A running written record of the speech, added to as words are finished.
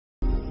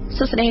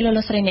សួស្តីលោក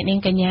លោកស្រីអ្នកនាង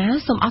កញ្ញា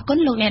សូមអរគុណ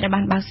លោកអ្នកដែល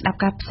បានបើកស្ដាប់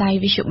ការផ្សាយ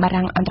វិទ្យុបា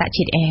រាំងអន្តរ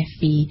ជាតិ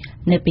RFI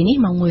នៅពេលនេះ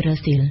ម៉ោង 1 រ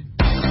សៀល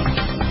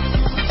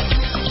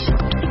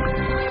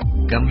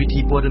កម្មវិធី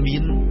ព័ត៌មា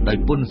នដោយ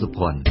ពុនសុ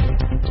ភ័ណ្ឌ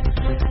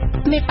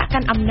មេបកកា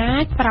ន់អំណា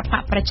ចប្រាប់ប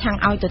កប្រឆាំង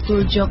ឲ្យទទួ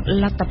លយក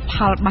លទ្ធផ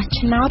លបោះ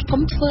ឆ្នោត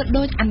កុំធ្វើ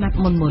ដូចអាណត្តិ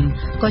មុន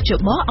ក៏ជ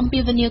បអំពា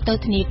វនាវទៅ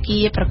ធនាគា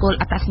រប្រគល់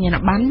អត្តសញ្ញាណ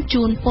ប័ណ្ណ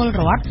ជូនពល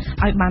រដ្ឋ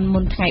ឲ្យបានមុ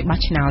នថ្ងៃបោះ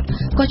ឆ្នោត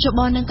ក៏ជប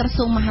នឹងក្រ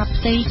សួងមហា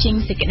ផ្ទៃចេញ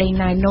សេចក្តី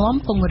ណែនាំ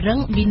ពង្រឹង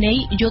វិន័យ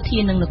យោធា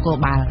និងនគរ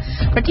បាល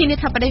ប្រធានា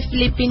ធិបតីហ្វី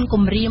លីពីនគ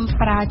ម្រាម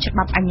ប្រើច្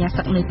បាប់អញ្ញា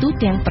សឹកនៅទូ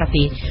ទាំងប្រ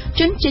ទេស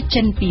ជនជាតិ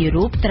ចិន2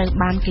រូបត្រូវ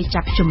បានគេ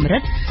ចាប់ជំរិ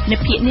តនៅ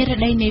ភូមិនិរ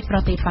ដីនៃប្រ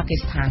ទេសប៉ាគី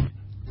ស្ថាន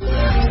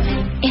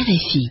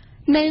RFI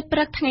នៅព្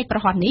រឹកថ្ងៃប្រ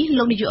ហ័សនេះ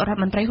លោកនាយករដ្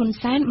ឋមន្ត្រីហ៊ុន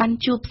សែនបាន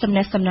ជួបសំ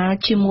ណេះសំណាល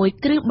ជាមួយ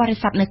គ្រឹះបរិ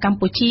ស័ទនៅកម្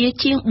ពុជា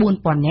ជាង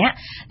 4000 នាក់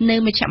នៅ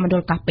មជ្ឈមណ្ឌ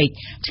លកោះពេជ្រ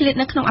ឆ្លៀត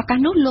នៅក្នុងឱកាស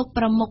នោះលោក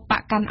ប្រមុខប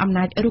កកាន់អំ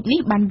ណាចរូបនេះ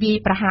បានវាយ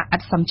ប្រហារឥ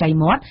តសំចៃ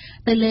មាត់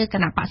ទៅលើគ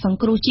ណៈបកសង្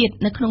គ្រោះជាតិ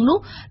នៅក្នុងនោះ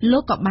លោ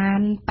កក៏បាន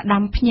ផ្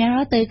ដាំផ្ញើ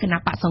ទៅគណៈ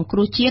បកសង្គ្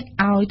រោះជាតិ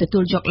ឲ្យទទួ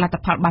លយកលទ្ធ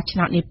ផលបោះឆ្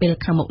នោតនាពេល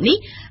ខាងមុខនេះ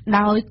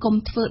ដោយគុំ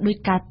ធ្វើដោយ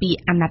ការពី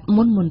អាណត្តិ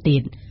មុនទៀ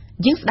ត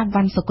យើងស្ដាប់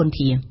វ៉ាន់សុគន្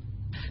ធា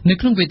នៅ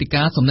ក្នុងវេទិ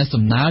កាសំណេះ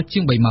សំណាលជា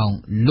ង 3 ម៉ោង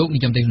លោកនា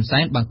យរដ្ឋមន្ត្រីហ៊ុនសែ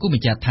នបានគូប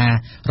ញ្ជាក់ថា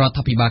រដ្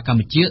ឋាភិបាលកម្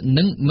ពុជា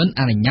នឹងមិន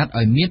អនុញ្ញាត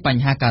ឲ្យមានប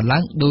ញ្ហាកើតឡើ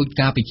ងដោយ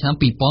ការពីឆ្នាំ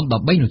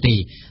 2013 នោះទេ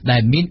ដែ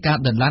លមានការ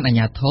ដុតឡានអាជ្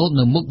ញាធរ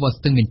នៅមុខវត្ត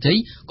ស្ទឹងមានជ័យ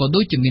ក៏ដូ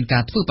ចជាមានកា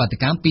រធ្វើបាត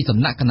កម្មពីសំ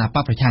ណាក់គណប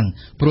កប្រឆាំង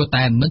ព្រោះ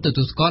តែមិនទ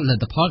ទួលស្គាល់ល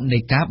ទ្ធផលនៃ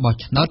ការបោះ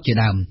ឆ្នោតជា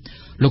ដើម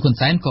លោកហ៊ុន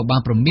សែនក៏បា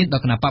នព្រមានដ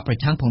ល់គណបកប្រ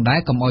ឆាំងផងដែរ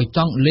កុំឲ្យច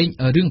ង់លេង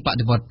រឿងប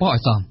ដិវត្តពណ៌ឲ្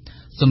យសោះ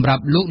សម្រា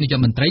ប់លោកនាយករ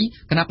ដ្ឋមន្ត្រី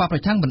គណៈបកប្រ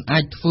ឆាំងមិនអា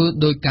ចធ្វើ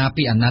ដោយការ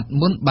ពីអាណត្តិ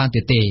មុនបាន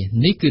ទេ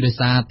នេះគឺដោយ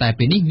សារតែ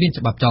ពេលនេះមាន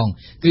ច្បាប់ចង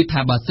គឺថា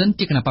បើសិន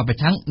ជាគណៈបកប្រ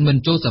ឆាំងមិន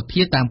ចូលស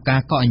ភាតាមកា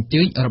រកក់អញ្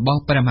ជើញរបស់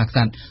ព្រះមហាក្ស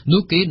ត្រ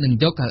នោះគេនឹង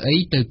យកកៅអី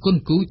ទៅគុណ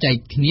គូចែក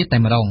គ្នាតែ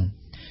ម្ដង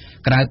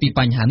ក្រៅពី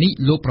បញ្ហានេះ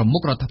លោកប្រមុ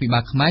ខរដ្ឋាភិបា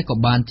លខ្មែរក៏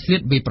បានឆ្លៀ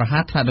តវាយប្រហា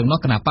រថ្នាក់ដឹកនាំ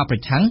គណៈបកប្រ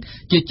ឆាំង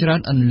ជាច្រើន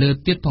អន្លើ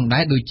ទៀតផងដែ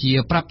រដូចជា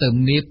ប្រាប់ទៅ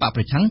មេបក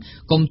ប្រឆាំង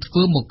កុំធ្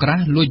វើមកក្រា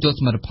ស់លួចយក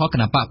សមិទ្ធផលគ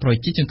ណៈបកប្រ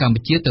ជាជនកម្ពុ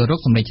ជាទៅរក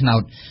សម្លេងឆ្នោ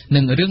តនិ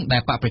ងរឿងដែ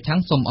លបកប្រឆាំង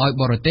សូមឲ្យ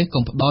បរទេស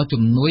កុំផ្ដល់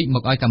ជំនួយម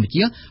កឲ្យកម្ពុ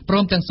ជាព្រ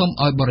មទាំងសូម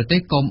ឲ្យបរទេស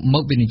កុំម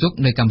កវិនិយោគ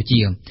នៅកម្ពុជា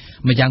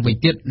ម្យ៉ាងវិញ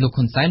ទៀតលោក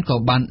ហ៊ុនសែនក៏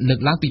បានលើក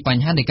ឡើងពីប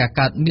ញ្ហានៃការ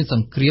កើតមានស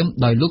ង្គ្រាម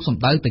ដោយលោកស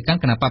ម្ដៅទៅកា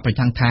ន់គណៈបកប្រ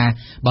ឆាំងថា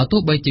បើទោះ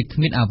បីជាគ្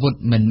មានអាវុធ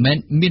មិនមែន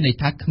មានន័យ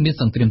ថាគ្មាន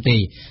សង្គ្រាមទេ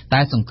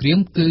តែសង្គ្រាម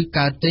គឺ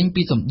កើតចេញ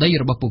ពីសម្ដី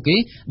របស់ពួកគេ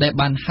ដែល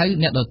បានហៅ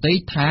អ្នកដទៃ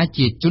ថា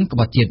ជាជនក្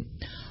បត់ជាតិ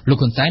លោក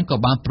ហ៊ុនសែនក៏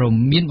បានប្រ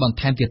មានបន្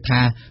ថែមទៀត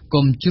ថា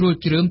កុំជ្រួល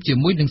ជ្រើមជា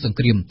មួយនឹងសង្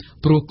គ្រាម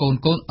ព្រោះកូន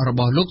រប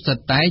ស់លោកសុទ្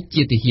ធតែ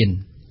ជាទាហាន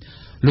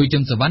លោកយឹ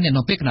មសវណ្ណអ្នក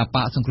នាំពាក្យគណៈប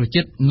កសង្គ្រោះ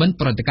ជាតិមិន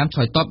ប្រតិកម្មឆ្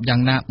លើយតបយ៉ា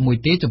ងណាមួយ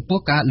ទេចំពោះ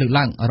ការលើក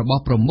ឡើងរប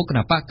ស់ប្រមុខគ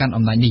ណៈបកកាន់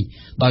អំណាចនេះ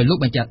ដោយលោក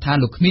បញ្ជាក់ថា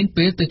លោកគ្មាន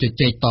ពេលទៅជ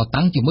ជែកត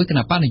តាំងជាមួយគ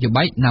ណៈបកនយោ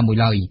បាយណាមួយ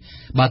ឡើយ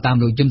បើតាម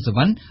លោកយឹមសវ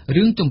ណ្ណ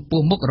រឿងចំពោះ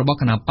មុខរបស់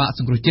គណៈបកស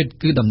ង្គ្រោះជាតិ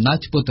គឺដំណើរ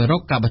ឆ្ពោះទៅរ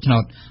កការបោះឆ្នោ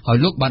តហើយ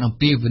លោកបានអំ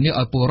ពាវនាវ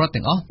ឲ្យពលរដ្ឋ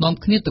ទាំងអស់នាំ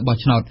គ្នាទៅបោះ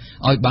ឆ្នោត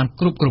ឲ្យបាន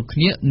គ្រប់គ្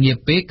នានា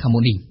ពេលខាង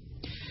មុខនេះ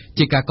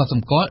ជាការកត់ស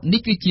ម្គាល់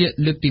នេះគឺជា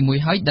លើកទី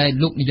1ហើយដែល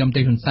លោកនាយរដ្ឋមន្ត្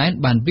រីហ៊ុនសែន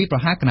បានវាយប្រ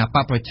ហារគណៈប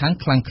កប្រឆាំង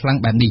ខ្លាំង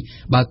បែបនេះ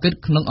បើគិត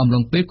ក្នុងអំឡុ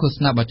ងពេលឃោស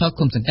នាបោះឆ្នោត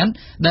គុំសង្កាត់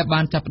ដែលបា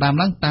នចាប់ផ្ដើម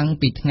ឡើងតាំង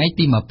ពីថ្ងៃ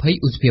ទី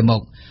20ឧសភាម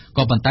ក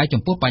ក៏ប៉ុន្តែ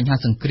ចំពោះបញ្ហា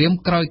សង្គ្រាម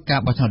ក្រោយការ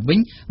បោះឆ្នោតវិញ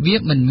វា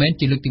មិនមែន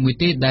ជាលើកទី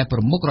1ទេដែលប្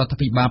រមុខរដ្ឋា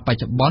ភិបាលបច្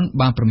ចុប្បន្ន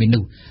បានប្រមាន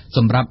នោះស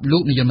ម្រាប់លោ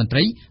កនាយរដ្ឋមន្ត្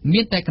រី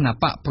មានតែគណៈ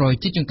បកប្រ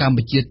ជាជនកម្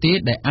ពុជាទេ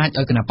ដែលអាច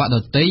ឲ្យគណៈបកដ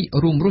ទៃ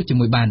រួមរស់ជា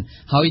មួយបាន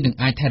ហើយនឹង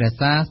អាចថែរក្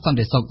សាសន្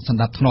តិសុខសណ្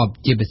ដាប់ធ្នាប់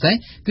ជាពិសេស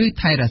គឺ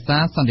ថែរក្សា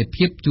សន្តិ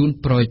ភាពជូន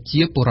ប្រ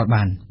ជាពលរដ្ឋ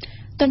បាន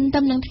ទន្ទឹ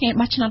មនឹងថ្ងៃ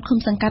បោះឆ្នោតឃុំ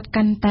សង្កាត់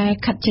កាន់តែ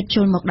ខិតជិត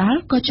ចូលមកដល់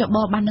ក៏ចប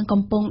បាននឹង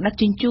កំពុងដឹក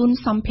ជញ្ជូន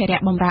សម្ភារៈ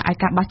បម្រើឲ្យ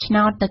ការបោះឆ្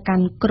នោតទៅកា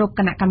ន់គ្រប់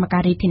គណៈកម្មកា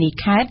ររាជធានី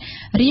ខេត្ត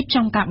រៀប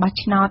ចំការបោះ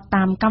ឆ្នោត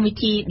តាមកម្មវិ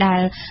ធីដែ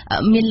ល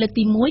មានលើក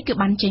ទី1គឺ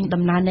បានចេញ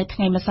ដំណើរនៅថ្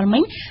ងៃម្សិលមិ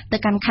ញទៅ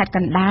កាន់ខេត្តក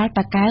ណ្ដាល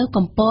តាកែវ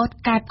កំពត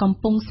កែបកំ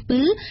ពង់ស្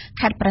ពឺ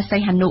ខេត្តព្រះសី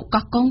ហនុ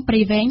កោះកុងព្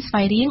រៃវែងស្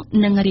វាយរៀង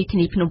និងរាជធា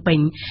នីភ្នំពេញ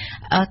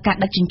ការ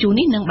ដឹកជញ្ជូន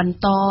នេះនឹងបន្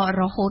ត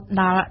រហូត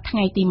ដល់ថ្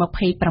ងៃទី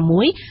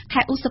26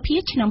ខែឧសភា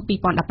ឆ្នាំ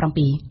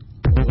2017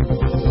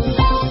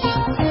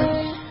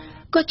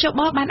ក៏ច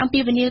បបានអំពា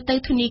វនាវទៅ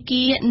ធនា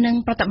គារនិង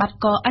ប្រតិបត្តិ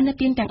ការអន្តរ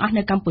ជាតិទាំងអស់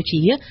នៅកម្ពុ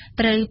ជា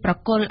ត្រូវប្រ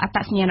គល់អត្ត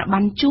សញ្ញាណប័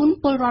ណ្ណជូន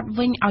ពលរដ្ឋ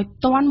វិញឲ្យ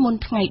ទាន់មុន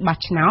ថ្ងៃបោះ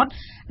ឆ្នោត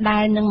ដែ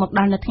លនឹងមក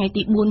ដល់នៅថ្ងៃ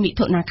ទី4មិ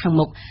ថុនាខាង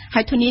មុខ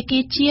ហើយធនាគា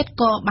រជាតិ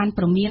ក៏បាន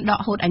ព្រមានដក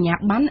ហូតអាជ្ញា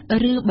ប័ណ្ណ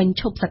ឬបញ្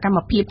ឈប់សកម្ម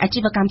ភាពអាជី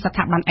វកម្មស្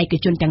ថាប័នឯក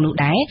ជនទាំងនោះ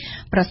ដែរ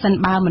ប្រសិន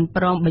បើមិន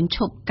ព្រមបញ្ឈ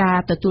ប់ការ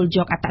ទទួលយ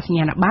កអត្តសញ្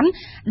ញាណប័ណ្ណ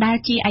ដែល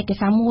ជាឯក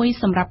សារមួយ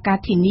សម្រាប់ការ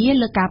ធានា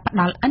លើការផ្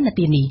ដល់ឥណ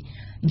ទាននេះ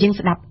យើង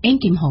ស្ដាប់អេង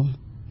គឹមហុង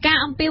ការ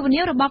អំពាវនា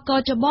វរបស់ក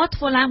ជប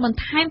ធ្វើឡើងបន្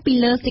ថែមពី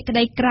លើសេចក្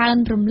តីក្រើន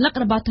រំលឹក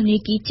របស់ធនា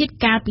គារជាតិ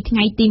កាលពីថ្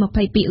ងៃទី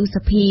22ឧស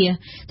ភា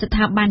ស្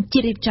ថាប័នជា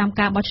តិរៀបចំ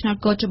ការបោះឆ្នោត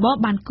កជប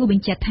បានគូប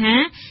ញ្ជាក់ថា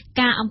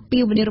ការអំពា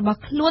វនាវរបស់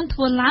ខ្លួនធ្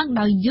វើឡើង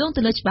ដោយយោង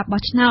ទៅលើច្បាប់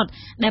បោះឆ្នោត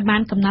ដែលបា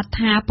នកំណត់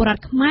ថាពលរដ្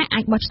ឋខ្មែរអា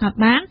ចបោះឆ្នោត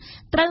បាន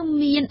ត្រូវ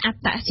មានអត្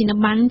តសញ្ញាណ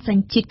ប័ណ្ណស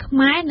ញ្ជាតិខ្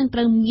មែរនិងត្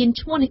រូវមាន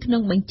ឈ្មោះនៅក្នុ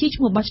ងបញ្ជី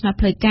ឈ្មោះបោះឆ្នោត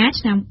ផ្លូវការ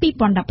ឆ្នាំ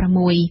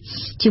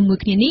2016ជាមួយ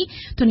គ្នានេះ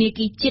ធនា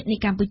គារជាតិនៃ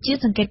កម្ពុជា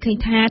សង្កេតឃើញ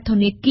ថាធ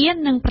នាគារ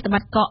និងប្រតិប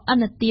ត្តិការឥ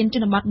ណ ទានជ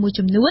នបទមួយ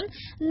ចំនួន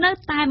នៅ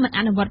តែមិនអ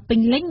នុវត្តពេញ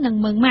លេញនិង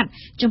ម៉ឺងម៉ាត់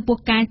ចំពោះ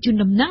ការជូន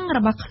ដំណឹងរ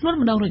បស់ខ្លួន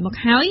ម្ដងរួចមក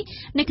ហើយ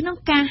នៅក្នុង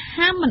ការ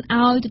ហាមមិន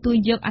ឲ្យទទួល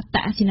យកអត្ត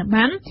សញ្ញាណ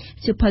ប័ណ្ណ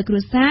សៀវភៅគ្រួ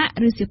សារ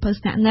ឬសៀវភៅ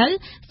ស្នាក់នៅ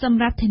ស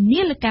ម្រាប់ធា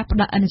នាលើការផ្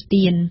ដល់ឥណ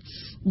ទាន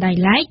ដោយ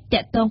ឡែកត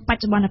កតងប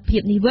ច្ចុប្បន្នភា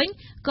ពនេះវិញ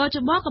ក៏ច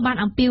បក៏បាន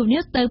អំពាវនា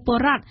វទៅពល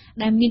រដ្ឋ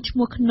ដែលមានឈ្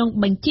មោះក្នុង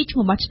បញ្ជីឈ្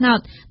មោះបោះឆ្នោត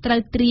ត្រូវ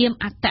ត្រៀម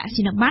អត្តស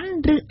ញ្ញាណប័ណ្ណ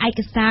ឬឯ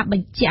កសារប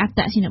ញ្ជាក់អត្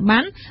តសញ្ញាណប័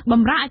ណ្ណប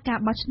ម្រើឲ្យការ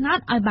បោះឆ្នោត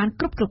ឲ្យបាន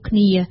គ្រប់គ្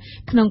នា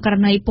ក្នុងករ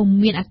ណីពុំ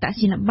មានអត្ត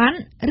សញ្ញាណប័ណ្ណ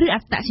ឬអ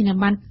ត្តសញ្ញាណ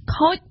ប័ណ្ណ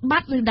ខូចបា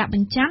ត់ឬដាក់ប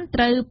ញ្ចាំ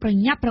ត្រូវប្រ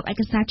ញាប់រកឯ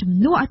កសារជំ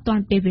នួសឲ្យទា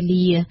ន់ពេលវេ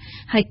លា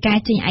ហើយការ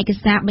ចេញឯក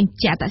សារបញ្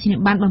ជាក់អត្តសញ្ញា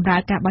ណប័ណ្ណបម្រើ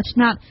ការបោះឆ្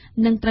នោត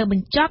នឹងត្រូវប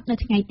ញ្ចប់នៅ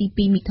ថ្ងៃទី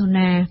2មិថុ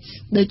នា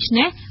ដូច្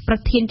នេះប្រ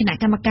ធានគណៈ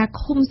កម្មការ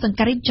ឃុំសង្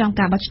កាត់រៀបចំ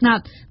ការបោះឆ្នោត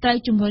ត្រូវ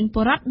ជំរុញព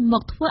លរដ្ឋម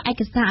កធ្វើឯ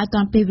កសារឲ្យទា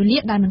ន់ពេលវេលា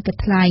ដែលមិនគិត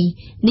ថ្លៃ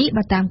នេះ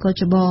បើតាមក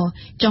ចប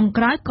ចុង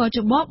ក្រោយកច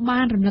បបា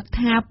នរំលឹក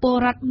ថាពល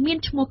រដ្ឋមាន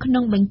ឈ្មោះក្នុ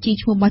ងបញ្ជី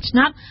ឈ្មោះបោះឆ្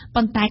នោត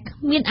ប៉ុន្តែគ្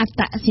មានអត្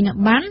តសញ្ញាណ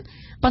ប័ណ្ណ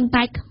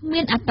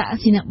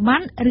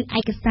ឬ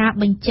ឯកសារ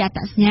បញ្ជាក់អត្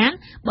តសញ្ញាណ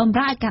បម្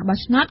រើឲ្យការបោះ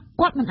ឆ្នោត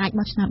គាត់មិនអាច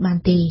បោះឆ្នោតបាន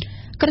ទេ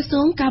ក្រ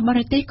សួងការបរ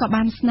ទេសក៏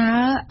បានស្នើ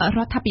រ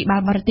ដ្ឋាភិបា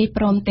លបរទេស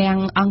ព្រមទាំង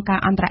អង្គការ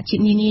អន្តរជា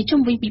តិនានាជុំ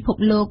វិញពិភព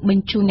លោកប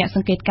ញ្ជូនអ្នកស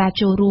ង្កេតការណ៍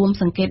ចូលរួម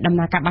សង្កេតដំ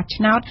ណើរការបោះ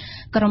ឆ្នោត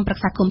ក្រុមប្រឹ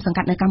ក្សាគុំសង្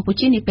កាត់នៅកម្ពុ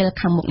ជានាពេល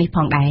ខាងមុខនេះផ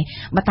ងដែរ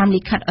បើតាម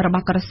លិខិតរប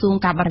ស់ក្រសួង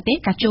ការបរទេស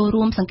ការចូល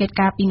រួមសង្កេត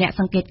ការណ៍ពីអ្នក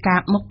សង្កេតការ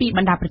ណ៍មកពីប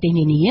ណ្ដាប្រទេស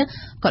នានា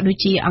ក៏ដូច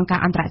ជាអង្គការ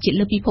អន្តរជាតិ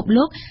លើពិភព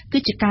លោកគឺ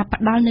ជាការ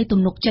ផ្ដល់នូវទំ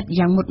នុកចិត្ត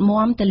យ៉ាងមុត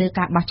មាំទៅលើ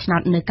ការបោះឆ្នោ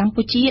តនៅកម្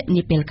ពុជា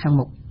នាពេលខាង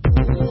មុខ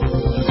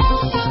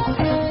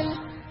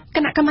គ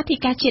ណៈកម្មាធិ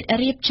ការជាតិ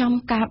រៀបចំ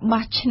ការ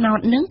បោះឆ្នោត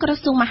និងក្រ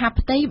សួងមហា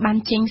ផ្ទៃបាន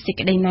ចេញសេច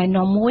ក្តីណែ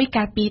នាំមួយ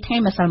កាលពីថ្ងៃ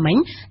ម្សិលមិញ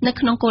នៅ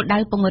ក្នុងគោលដៅ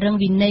ពង្រឹង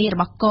វិន័យរ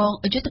បស់កង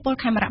យុទ្ធពល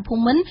ខេមរភូ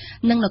មិន្ទ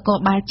និងនគរ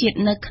បាលជាតិ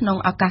នៅក្នុង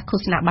ឱកាសឃោ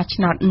សនាបោះ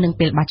ឆ្នោតនិង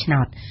ពេលបោះឆ្នោ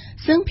ត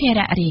សឹងភា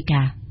រៈរាយ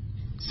ការណ៍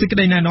សេចក្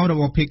តីណែនាំរ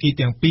បស់ភាគី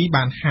ទាំងពីរ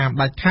បានហាម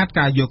ដាច់ខាត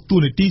ការយកតួ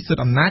នាទីសិទ្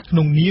ធិអំណាចក្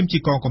នុងនាមជា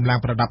កងកម្លាំង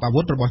ប្រដាប់អា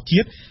វុធរបស់ជា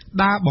តិ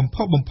ដែលបំ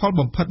ផិត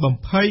បំ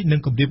ភ័យនិង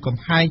គំរាមកំ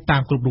ហែងតា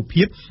មគ្រប់រូប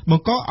ភាពប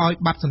ង្កឲ្យ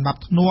បាត់សណ្ដាប់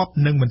ធ្នាប់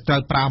និងមិនត្រូ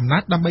វប្រើអំណា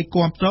ចដើម្បី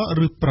គាំទ្រ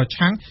ឬប្រ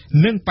ឆាំង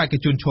នឹងបេក្ខ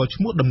ជនឈរ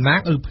ឈ្មោះតំណាង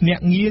ឬភ្នា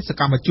ក់ងារស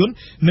កម្មជន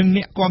និង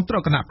អ្នកគាំទ្រ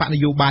គណៈបកន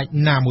យោបាយ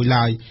ណាមួយ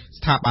ឡើយ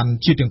ស្ថាប័ន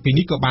ជាតិទាំងពីរ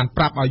នេះក៏បាន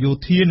ប្រាប់ឲ្យយោ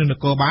ធានិងន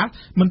គរបាល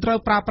មិនត្រូវ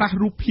ប្រើប្រាស់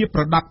រូបភាព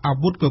ប្រដាប់អា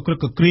វុធកក្រឹក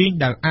កក្រែង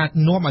ដែលអាច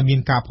នាំឲ្យមាន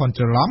ការភ័ន្ត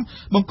ច្រឡំ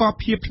បង្ក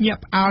ភាពភ្ញាក់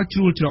ផ្អើលជ្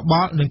រួលច្រប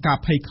ល់និងការ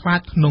ភ័យខ្លាច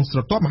ក្នុងស្រ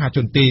ទាប់មហាជ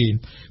នទេ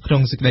ក្នុ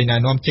ងសេចក្តីណែ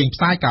នាំចេញផ្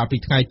សាយកាលពី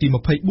ថ្ងៃទី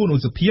24ឧ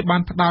សភាបា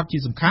នផ្ដោតជា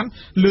សំខាន់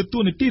លើតួ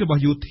នាទីរប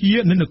ស់យោធា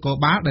និងនគរ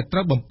បាលដែលត្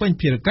រូវបំពេញ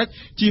ភារកិច្ច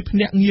ជាភ្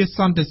នាក់ងារស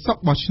ន្តិសុខ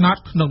បោះឆ្នោត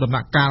ក្នុងដំ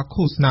ណាក់កាល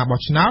ឃោសនាបោះ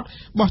ឆ្នោត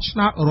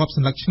រាប់ស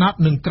ន្លឹកឆ្នោត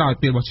និងក្រោយ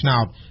ពេលបោះឆ្នោ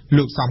ត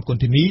លោកសំគុណ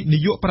ធីនីនា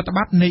យកប្រតិប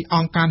ត្តិនៃអ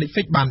ង្គការ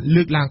NIFIC បាន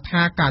លើកឡើង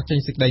ថាការចេញ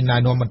សេចក្តីណែ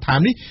នាំបន្ថែម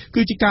នេះ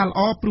គឺជាការល្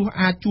អព្រោះ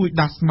អាចជួយ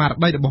ដាស់ស្មារ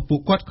តីរបស់ពួ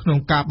កគាត់ក្នុង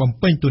ការបំ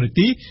ពេញតួនា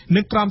ទី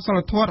និងក្រមសីល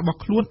ធម៌របស់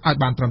ខ្លួនឲ្យ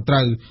បានត្រឹមត្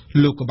រូវ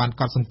លោកក៏បាន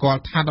កត់សម្គាល់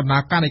ថាដំណើ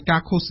រការនៃកា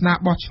រឃោសនា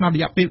បោះឆ្នោតរ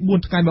យៈពេល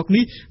4ថ្ងៃមក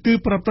នេះគឺ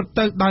ប្រព្រឹត្ត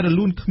ទៅដោយរ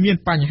លូនគ្មាន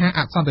បញ្ហា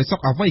អសន្តិសុខ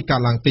អ្វីកើ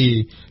តឡើងទេ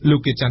លោក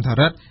គិតចន្ទ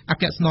រិទ្ធអ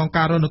គ្គស្នង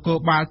ការនគរ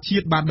បាលជា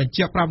តិបានបញ្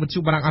ជាក់ប្រាប់វិទ្យុ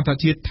បារាំងអន្តរ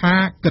ជាតិថា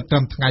គិតត្រឹ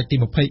មថ្ងៃទី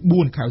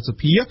24ខែឧស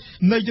ភា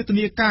នៃយុទ្ធ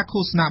នាការឃោ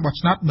សនាបោះ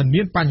ឆ្នោតមិន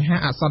មានបញ្ហា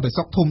អសន្តិ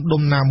សុខធំ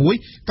ដុំណាមួយ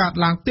កើត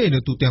ឡើងទេនៅ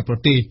ទូទាំងប្រ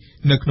ទេស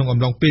នៅក្នុងអំ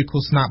ឡុងពេលឃោ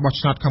សនាបោះ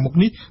ឆ្នោតខាងមុខ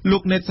នេះលោ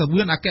កណេតសា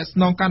វឿនអគ្គស្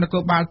នងការនគ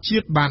របាលជា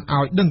តិបាន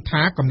ឲ្យដឹង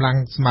ថាកម្លាំង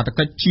សមត្ថ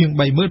កិច្ចជាង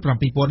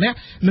 37,000 នាក់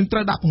នឹងត្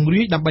រូវដាក់ពង្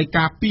រាយដើម្បី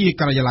ការពារ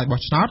ការិយាល័យបោះ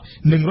ឆ្នោត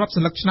និងរាប់ស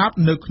ន្លឹកឆ្នោត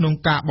នៅក្នុង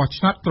ការបោះ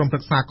ឆ្នោតក្រុមប្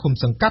រឹក្សាឃុំ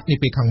សង្កាត់នា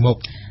ពេលខាងមុខ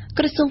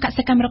ក្រសួងក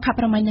សិកម្មរុក្ខា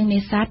ប្រមាញ់និងនេ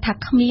សាទថា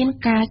គ្មាន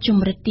ការជំ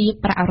រិតទាប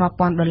ប្រាក់រាប់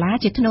ពាន់ដុល្លារ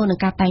ជាថ្នូវនឹង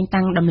ការតែង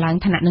តាំងដំឡើង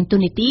ឋានៈនិងទូ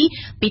នីតិ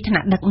ពីថ្នា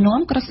ក់ដឹកនាំ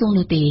ក្រសួង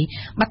នោះទេ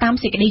បើតាម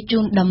សេចក្តីជូ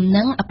នដំ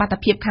ណឹងអបត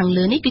ភាពខាង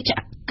លើនេះគឺជា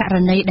ករ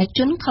ណីដែលជ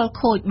នខល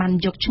ខូចបាន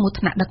យកឈ្មោះ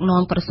ថ្នាក់ដឹក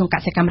នាំក្រសួងក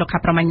សិកម្មរុក្ខា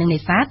ប្រមាញ់និងនេ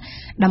សាទ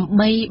ដើម្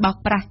បីបោក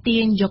ប្រាស់ទា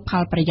ញយកផ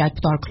លប្រយោជន៍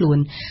ផ្ទាល់ខ្លួន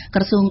ក្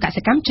រសួងក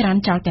សិកម្មច្រាន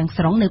ចោលទាំង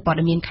ស្រុងនៅព័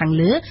ត៌មានខាង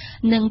លើ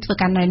និងធ្វើ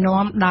ការណែ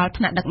នាំដល់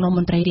ថ្នាក់ដឹកនាំម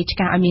ន្ត្រីរាជ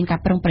ការឲ្យមានការ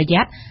ប្រុងប្រ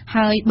យ័ត្ន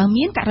ហើយបើ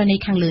មានករណី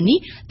ខាងលើនេះ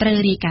ត្រូវ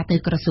រាយការណ៍ទៅ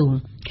ក្រសួង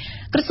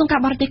កា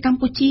របរទេសកម្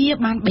ពុជា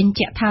បានបញ្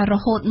ជាក់ថារ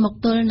ហូតមក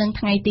ទល់នឹង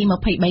ថ្ងៃទី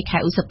23ខែ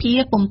ឧសភា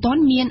ពុំទា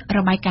ន់មានរ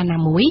បាយការណ៍ណា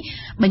មួយ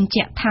បញ្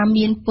ជាក់ថា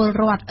មានពល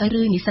រដ្ឋ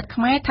ឬនិស្សិត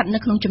ខ្មែរស្ថិតនៅ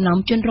ក្នុងចំណោម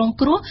ជនរង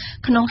គ្រោះ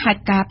ក្នុងហេ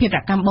តុការណ៍ភេរវ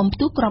កម្មបំផ្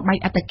ទុះគ្រាប់បែក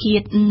អត្តឃា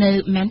តនៅ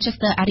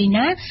Manchester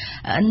Arena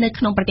នៅ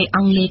ក្នុងប្រទេសអ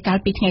ង់គ្លេសកាល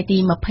ពីថ្ងៃទី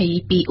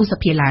22ឧស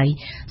ភាឡើយ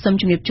សូម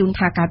ជម្រាបជូន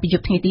ថាកាលពីយ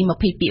ប់ថ្ងៃទី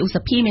22ឧស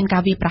ភាមានកា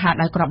រវាយប្រហារ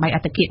ដោយគ្រាប់បែកអ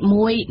ត្តឃាត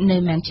មួយនៅ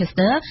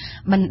Manchester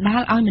បណ្ដា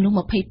លឲ្យមនុស្ស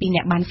22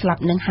នាក់បានស្លា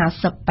ប់និង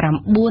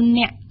59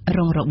នាក់រ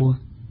ងរបួស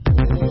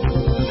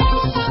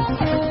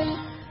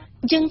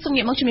យើងសូម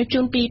ងាកមកជំរាបជូ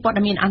នពីព័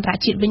ត៌មានអន្តរ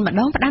ជាតិវិញម្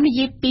ដងផ្ដើមនិ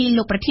យាយពី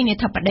លោកប្រធានា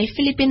ធិបតីហ្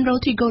វីលីពីនរ៉ូ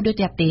ទ្រីហ្គោ ដូ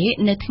តេតេ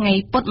នៅថ្ងៃ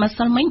ពុធម្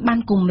សិលមិញបាន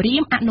គម្រា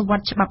មអនុវ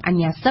ត្តច្បាប់អា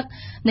ជ្ញាសឹក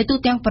នៅទូ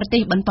ទាំងប្រទេ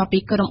សបន្ទាប់ពី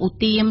ក្រុមឧ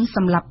ទាមស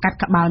ម្រាប់កាត់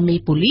ក្បាលមេ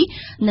ប៉ូលីស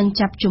និង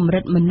ចាប់ជំរិ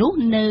តមនុស្ស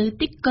នៅ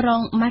ទីក្រុ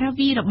ងម៉ារ៉ា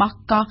វីរបស់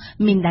កោះ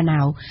មីនដាណា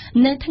វ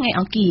នៅថ្ងៃ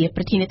អង្គារ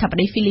ប្រធានាធិប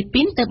តីហ្វីលី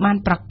ពីនទើបបាន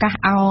ប្រកាស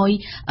ឲ្យ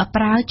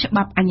ប្រើច្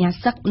បាប់អាជ្ញា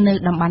សឹកនៅ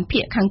តំបន់ភា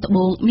គខាងត្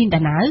បូងមីន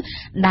ដាណាវ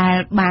ដែល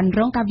បានរ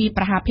ងការវាយ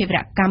ប្រហារភេរវ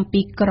កម្ម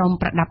ពីក្រុម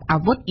ប្រដាប់អា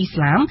វុធអ៊ីស្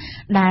លាម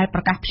ដែលប្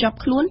រកាសភ្ជាប់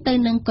ខ្លួនទៅ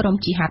នឹងក្រុម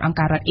ជីហាតអង្គ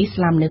ការរដ្ឋអ៊ី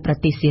ស្លាមនៅប្រ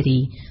ទេសសេរី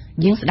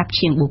យើងស្ដាប់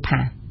ឈៀងប៊ូផា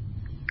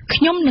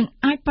ខ្ញុំនឹង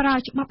អាចប្រើ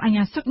ច្បាប់អាជ្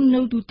ញាសឹកនៅ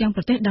ទូទាំង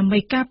ប្រទេសដើម្បី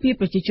ការពារ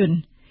ប្រជាជន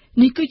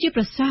នេះគឺជា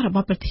ប្រសាសន៍រប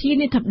ស់ប្រធា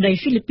នាធិបតី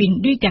ហ្វីលីពីន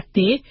ឌុយតាក់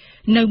តេ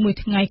នៅមួយ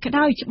ថ្ងៃក្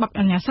រោយច្បាប់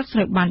អាជ្ញាសឹកត្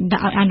រូវបានដា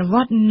ក់ឲ្យអនុវ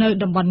ត្តនៅ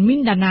តំបន់មីន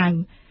ដាណាវ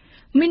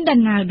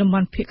តំប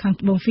ន់ភាគខាង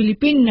ត្បូងហ្វីលី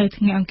ពីននៅ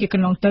ថ្ងៃអង្គារក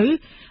ន្លងទៅ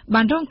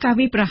បានរងការ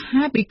វាយប្រ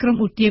ហារពីក្រុម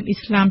ឧទាមអ៊ី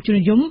ស្លាមជន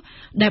និយម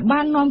ដែលបា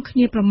ននាំគ្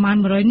នាប្រមាណ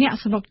100នាក់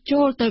ស្រុក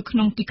ចូលទៅក្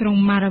នុងទីក្រុង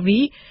ម៉ារ៉ាវី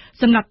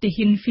សម្រាប់ទា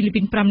ហានហ្វីលី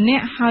ពីន5នា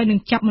ក់ហើយនឹង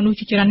ចាប់មនុស្ស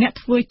ជាច្រើនអ្នក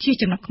ធ្វើជា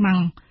ចំណាប់ខ្មាំង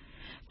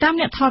តាម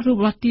អ្នកថតរូប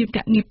របស់ទីភ្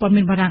នាក់ងារព័ត៌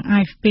មានបារាំង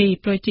AFP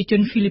ប្រជាជ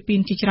នហ្វីលីពីន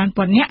ជាច្រើន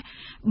ពាន់នាក់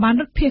បាន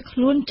រត់ភៀសខ្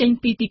លួនចេញ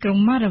ពីទីក្រុង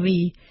ម៉ារ៉ាវី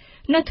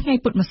នៅថ្ងៃ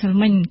ពុធម្សិល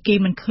មិញគេ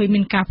មិនឃើញមា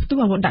នការផ្ទុះ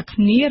អាវុធដាក់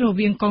គ្នារ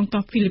វាងកងទ័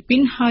ពហ្វីលីពី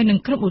នហើយនិង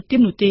ក្រុមឧទា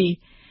មនោះទេ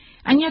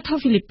អាជ្ញាធរ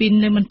ហ្វីលីពីន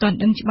នៅមិនទាន់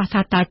ដឹងច្បាស់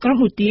ថាតើក្រុម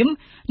ឧទាម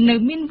នៅ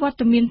មានវត្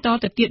តមានត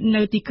ទៅទៀត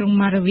នៅទីក្រុង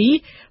ម៉ារ៉ាវី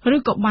ឬ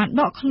ក៏បាន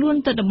ដកខ្លួន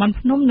ទៅតំបន់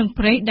ភ្នំនិង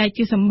ព្រែកដែល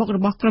ជាសម្បុករ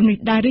បស់ក្រុមនេះ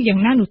ដែរឬយ៉ាង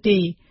ណានោះទេ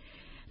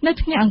នៅ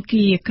ថ្ងៃអង្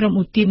គារក្រុម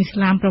ឧទាមអ៊ីស្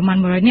លាមប្រមាណ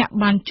100នាក់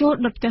បានចូល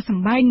ដុតផ្ទះស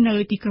ម្បែងនៅ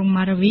ទីក្រុង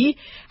ម៉ារ៉ាវី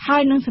ហើ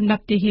យនឹងសម្រា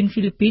ប់ទាហានហ្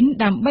វីលីពីន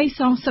ដើម្បី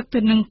សងសឹកទៅ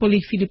នឹងប៉ូលី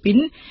សហ្វីលីពីន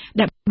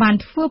ដែលបាន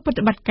ធ្វើប្រ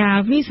តិបត្តិការ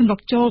វាយសម្រុក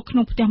ចូលក្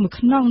នុងផ្ទះមួយ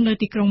ខ្នងនៅ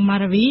ទីក្រុងម៉ា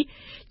រ៉ាវី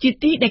ជា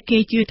ទីដែលគេ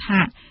ជឿថា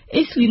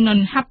អ៊ីស្លីណុន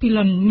ហាពី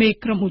ឡុនមេ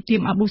ក្រុមឧទា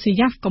មអាប៊ូសា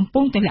យ៉ាហ្វកំ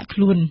ពុងតែលាក់ខ្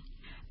លួន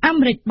អា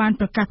មេរិកបាន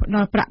ប្រកាសផ្ត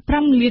ល់ប្រាក់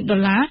$5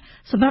 លាន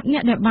សម្រាប់អ្ន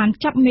កដែលបាន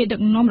ចាប់មេដឹក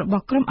នាំរប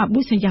ស់ក្រុមអា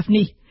ប៊ូសាយ៉ាហ្វ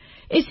នេះ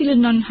អ៊ីស្លី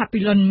ណុនហាពី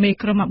ឡុនមេ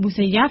ក្រុមអាប៊ូ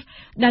សាយ៉ាហ្វ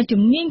ដែល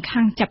ជំនាញ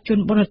ខាងចាប់ជន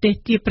បរទេស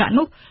ទារប្រាក់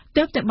នោះ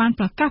ទើបតែបាន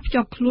ប្រកាសភ្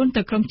ជាប់ខ្លួន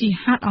ទៅក្រុមជី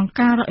ហាតអង្គ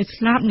ការរដ្ឋអ៊ី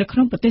ស្លាមនៅក្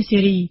នុងប្រទេសសេ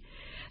រី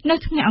នៅ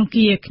ថ្ងៃអង្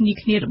គារ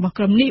គ្នារបស់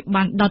ក្រុមនេះ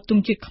បានដុតទ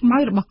ង់ជាតិខ្មៅ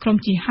របស់ក្រុម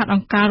ជីហាតអ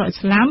ង្គការរដ្ឋអ៊ី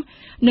ស្លាម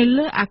នៅ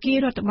លើអគារ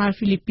រដ្ឋបាល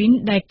ហ្វីលីពីន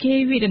ដែលគេ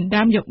វាយដណ្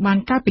ដើមយកបាន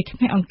កាលពីថ្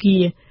ងៃអង្គា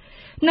រ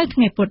នៅថ្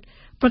ងៃពុធ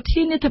ប្រ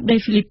ធានាធិបតី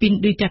ហ្វីលីពីន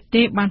ឌុយតាក់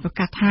តេបានប្រ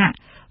កាសថា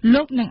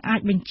លោកនឹងអាច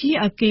បញ្ជា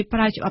ឲ្យគេប្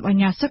រើច្បាប់អា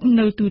ជ្ញាសឹក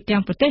នៅទូទាំ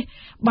ងប្រទេស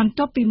បន្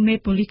ទាប់ពីមេ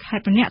ប៉ូលីសខេ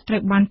ត្តម្នាក់ត្រូ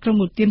វបានក្រុម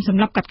ឧទាមស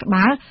ម្លាប់កាត់ក្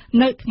បាល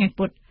នៅថ្ងៃ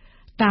ពុធ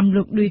តាម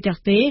លោកឌុយតា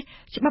ក់តេ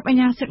ច្បាប់អាជ្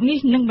ញាសឹកនេះ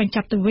នឹងបញ្ច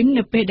ប់ទៅវិញ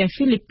នៅពេលដែលហ្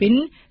វីលីពីន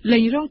លែ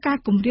ងរងការ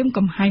គំរាម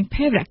កំហែង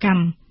ភេរវកម្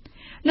ម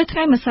នៅថ្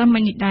ងៃម្សិលមិ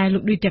ញនេះដែរលោ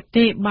កឌុយតាក់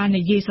តេបាន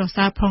និយាយសរ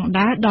សើរផង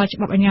ដែរដល់ច្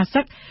បាប់អាជ្ញា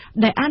សឹក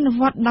ដែលអនុ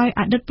វត្តដោយ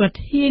អតីតប្រ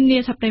ធានា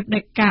ធិបតីផ្ដា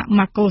ច់ការ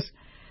ម៉ាកូស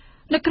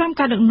នៅក្រោម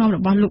ការដឹកនាំរ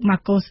បស់លោកម៉ា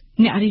កូស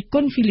អ្នករិះគ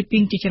ន់ហ្វីលីពី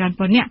នជាច្រើន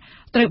ពាន់នាក់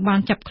ត្រូវបាន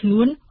ចាប់ខ្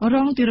លួនរ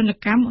ងទារុណ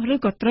កម្មឬ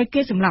ក៏ត្រូវ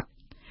គេសម្លាប់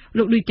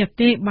លោកឌុយតាក់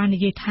តេបាននិ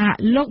យាយថា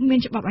លោកមាន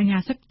ច្បាប់អាជ្ញា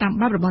សឹកតាម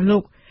បែបរបស់លោ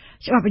ក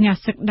ច្បាប់អាជ្ញា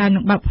សឹកដែលនឹ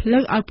ងបើកផ្លូ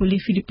វឲ្យប៉ូលីស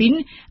ហ្វីលីពីន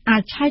អា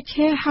ចឆែក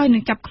ឆេរហើយនឹ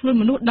ងចាប់ខ្លួន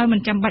មនុស្សដោយមិន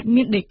ចាំបាច់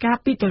មានដីកា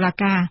ពីតុលា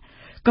ការ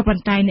ក៏ប៉ុ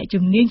ន្តែអ្នក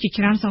ជំនាញជា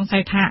ច្រើនសង្ស័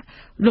យថា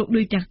លោក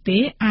ឌុយតាក់តេ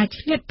អាច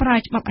ឆ្លៀតប្រើ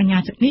ច្បាប់អាជ្ញា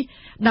សឹកនេះ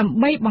ដើម្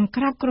បីបង្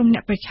ក្រាបក្រុមអ្ន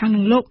កប្រឆាំងនឹ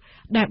ងលោក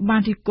ដែលបា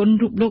នរិះគន់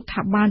រូបលោក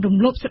ថាបានរំ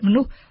លោភសិទ្ធិម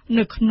នុស្ស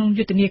នៅក្នុង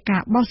យុទ្ធនាកា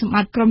របោះសម្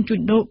អាតក្រុមជួញ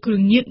ដូរគ្រឿ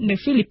ងញៀននៅ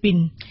ហ្វីលីពីន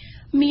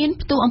មាន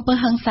ផ្ទុះអំពើ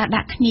ហិង្សា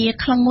ដាក់គ្នា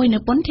ខ្លាំងមួយនៅ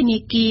ពន្ធនា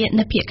គារ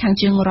នៅភាគខាង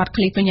ជើងរដ្ឋ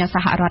កាលីហ្វ័រញ៉ាស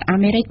ហរដ្ឋអា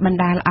មេរិកបណ្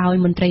ដាលឲ្យ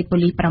មន្ត្រីប៉ូ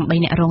លីស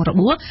8នាក់រងរ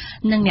បួស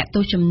និងអ្នកទោ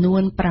សចំនួ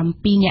ន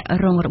7នាក់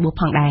រងរបួស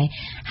ផងដែរ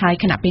ហើយ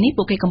ខណៈពេលនេះ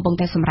ពួកគេកំពុង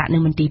តែសម្រាកនៅ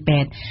មន្ទីរពេ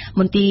ទ្យ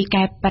មន្ទីរ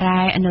កែប្រែ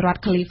នៅរដ្ឋ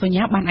កាលីហ្វ័រ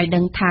ញ៉ាបានឲ្យដឹ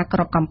ងថាគ្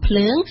រាប់កាំភ្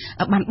លើង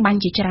បានបាញ់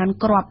ជាច្រើន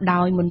គ្រាប់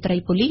ដោយមន្ត្រី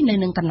ប៉ូលីសនៅ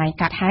នឹងកន្លែង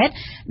កើតហេតុ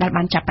ដែល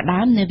បានចាប់ផ្ដើ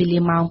មនៅវេលា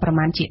ម៉ោងប្រ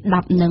មាណជា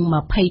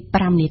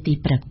10:25នាទី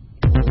ព្រឹក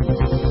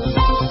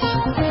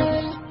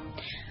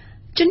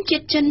ជនជា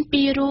តិចិន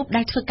2រូប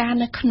ដែលធ្វើការ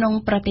នៅក្នុង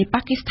ប្រទេស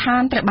ប៉ាគីស្ថា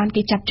នត្រូវបាន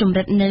គេចាប់ជំ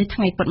រិតនៅថ្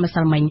ងៃពុធម្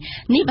សិលមិញ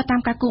នេះបើតាម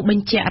ការគូប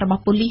ញ្ជាក់រប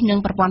ស់ប៉ូលីសនិង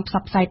ប្រព័ន្ធផ្ស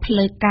ព្វផ្សាយផ្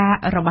លូវការ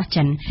របស់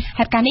ចិន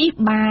ហេតុការណ៍នេះ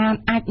បាន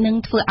អាចនឹង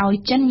ធ្វើឲ្យ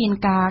ចិនមាន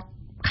ការ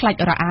ខ្លាច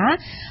រ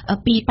អា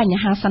ពីបញ្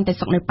ហាសន្តិ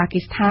សុខនៅប៉ាគី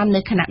ស្ថាន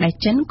នៅខណៈដែល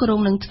ចិនគ្រោង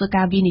នឹងធ្វើ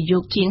ការវិនិយោ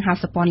គជាង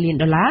$50,000 លាន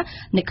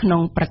នៅក្នុ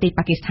ងប្រទេស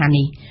ប៉ាគីស្ថាន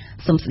នេះ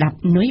សូមស្ដាប់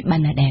នុយបា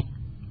នណាដែត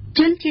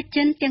ជនជាតិ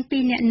ចិនទាំងពី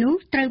រនាក់នោះ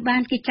ត្រូវបា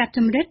នគេចាប់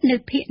ជំរិតនៅ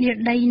ភាគនិរ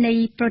ដីនៃ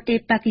ប្រទេស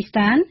ប៉ាគីស្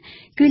ថាន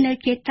គឺនៅ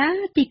កេតា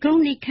ទីក្រុង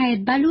នៃខេត្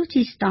តបាឡូ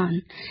ជីស្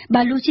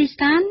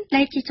ថាន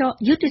ដែលជាច្រក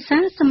យុទ្ធសា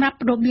ស្ត្រសម្រាប់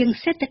របៀង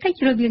សេដ្ឋកិច្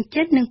ចរវាង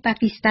ចិននិងប៉ា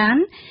គីស្ថាន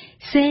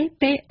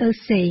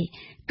CPEC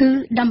គឺ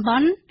តំប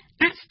ន់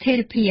អស្ថិ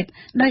រភាព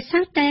ដោយសា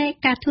រតែ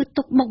ការធ្វើ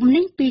ទុកបុកម្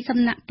នេញពីសំ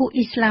ណាក់ពួក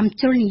អ៊ីស្លាម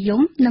ជ្រុលនិយ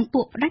មនិង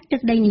ពួកផ្ដាច់ទឹ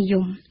កដីនិយ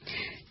ម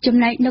ចំ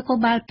ណែកនគរ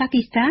បាលប៉ា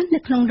គីស្ថាននៅ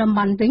ក្នុងតំប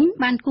ន់វិញ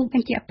បានគូប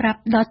ញ្ជាក់ប្រាប់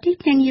ដល់ទី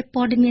ភ្នាក់ងារ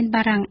ព័ត៌មាន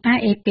បារាំង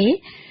RFI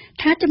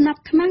ថាចំណាប់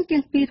ខ្មាំងទាំ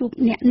ងពីររូប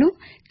អ្នកនោះ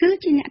គឺ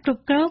ជាអ្នកគ្រ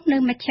ប់គ្រងនៅ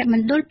មជ្ឈម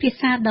ណ្ឌលភា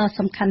សាដ៏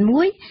សំខាន់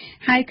មួយ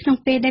ហើយក្នុង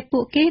ពេលដែលពួ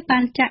កគេបា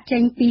នចាក់ចែ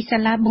ងពីសា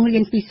លាបង្រៀ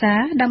នភាសា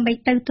ដើម្បី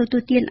ទៅទទួ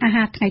លទានអា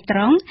ហារថ្ងៃត្រ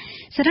ង់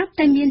ស្រាប់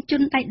តែមានជ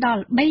នដៃដ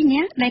ល់3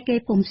នាក់ដែលគេ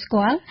ពុំស្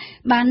គាល់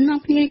បាននាំ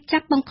គ្នាចា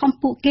ប់បង្ខំ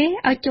ពួកគេ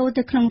ឲ្យចូល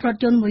ទៅក្នុងរថ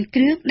យន្តមួយ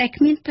គ្រឿងដែល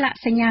គ្មានផ្លាក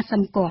សញ្ញាស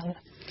ម្គាល់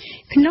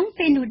ក្នុង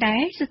ពេលនោះដែ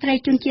រស្ត្រី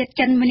ជនជាតិ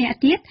ចិនម្នាក់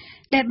ទៀត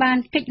ដែលបាន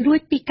គេចរួច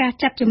ពីការ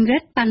ចាប់ជំរិ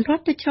តបានរ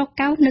ត់ទៅជ្រក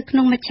កោននៅក្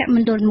នុងមជ្ឈម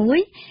ណ្ឌលមួយ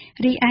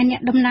រីឯអ្នក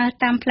ដំណើរ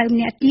តាមផ្លូវម្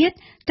នាក់ទៀត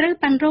ត្រូវ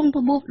បានរងរ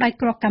បួសដោយ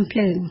គ្រាប់កាំភ្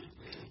លើង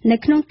នៅ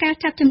ក្នុងការ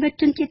ចាប់ជំរិត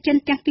ជនជាតិចិន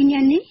ទាំងពីរនា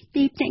ក់នេះ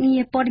ទីភ្នាក់ងា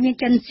រព័ត៌មាន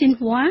ចិនស៊ីន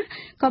ហួរ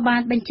ក៏បា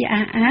នបញ្ជាក់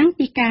អះអាង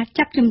ពីការ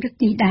ចាប់ជំរិត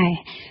នេះដែរ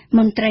ម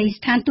ន្ត្រី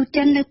ស្ថានទូត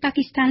ចិននៅប៉ា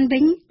គីស្ថានវិ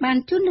ញបាន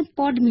ជូន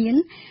ព័ត៌មាន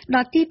ដ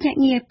ល់ទីភ្នាក់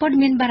ងារព័ត៌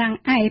មានបារាំង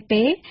AFP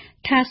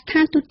ថាស្ថា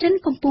នទូតចិន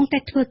កំពុងតែ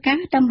ធ្វើការ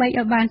ដើម្បី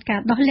ឲ្យបានការ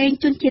ដោះលែង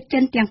ជនជាតិចិ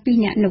នទាំងពីរ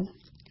នាក់នោះ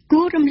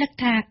គួររំលឹក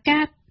ថាកា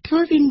រធ្វើ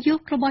វិនិយោគ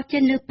របស់ចិ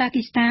នលើប៉ា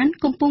គីស្ថាន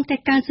កំពុងតែ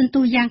កើនសន្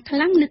ទុះយ៉ាងខ្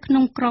លាំងនៅក្នុ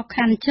ងក្រប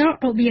ខ័ណ្ឌច្រក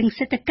រវាង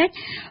សេដ្ឋកិច្ច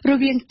រ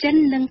វាងចិន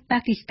និងប៉ា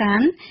គីស្ថា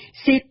ន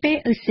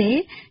CPEC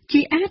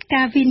ជាអាច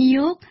ការវិនិ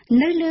យោគ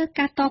នៅលើ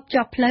ការតភ្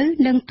ជាប់ផ្លូវ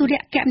និងទូរ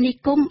គមនា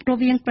គមន៍រ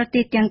វាងប្រ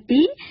ទេសទាំងពី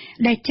រ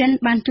ដែលចិន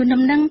បានជូន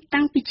ដំណឹង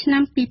តាំងពីឆ្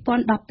នាំ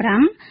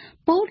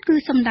2015ពោលគឺ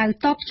សំដៅ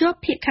តភ្ជាប់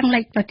ភាគខាងលិ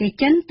ចប្រទេស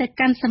ចិនទៅ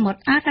កាន់សមុទ្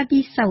រអារ៉ាប៊ី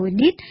សាអូ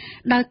ឌីត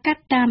ដោយកា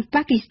ត់តាម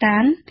ប៉ាគីស្ថា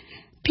ន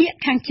ភាគ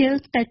ខាងជើង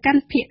ទៅកា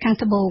ន់ភាគខាង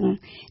ត្បូង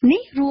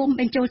នេះរួម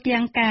បញ្ចូល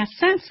ទាំងការ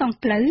សាងសង់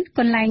ផ្លូវក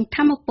ន្លែងធ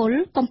ម្មពល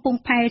កំពង់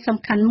ផែសំ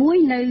ខាន់មួយ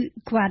នៅ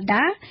ក្វា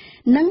ដា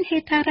និងហេ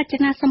ដ្ឋារច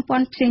នាសម្ព័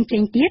ន្ធផ្សេងៗ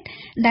ទៀត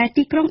ដែល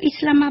ទីក្រុងអ៊ី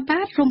ស្លាមាបា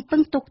តរំពឹ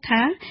ងទុក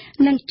ថា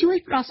នឹងជួយ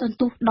ផ្ដល់សន្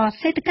ទុះដល់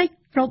សេដ្ឋកិច្ច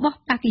របស់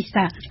ប៉ាគីស្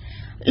ថាន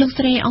លោក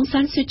ស្រីអង្សា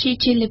នស៊ូជី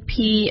ជាលេ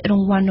ភីរ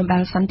ង្វាន់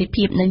Nobel សន្តិ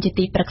ភាពនិងជា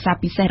ទីប្រឹក្សា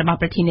ពិសេសរបស់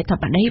ប្រធានាធិ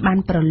បតីបាន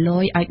ប្រឡ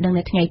យឲ្យដឹង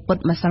នៅថ្ងៃពុធ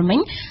ម្សិលមិញ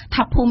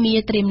ថាភូមា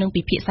ត្រៀមនឹង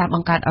ពិភាក្សាប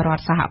ង្កើតរ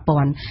ដ្ឋសហព័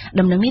ន្ធ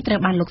ដំណឹងនេះត្រូវ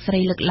បានលោកស្រី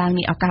លើកឡើង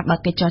នាឱកាសបើក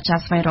កិច្ចចរចា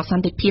ស្វែងរកស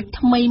ន្តិភាព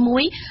ថ្មីមួ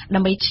យដើ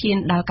ម្បីឈាន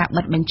ដល់ការ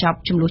បិទបញ្ចប់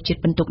ជម្លោះជាតិ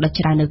ពិន្ទុដ៏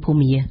ច្រើននៅភូ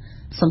មា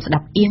សូមស្ដា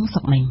ប់អៀង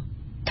សុកមិញ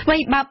ថ្មី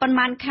បើប៉ុន្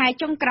មានខែ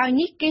ចុងក្រោយ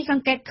នេះគេស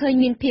ង្កេតឃើញ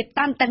មានភាព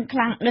តានតឹងខ្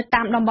លាំងនៅ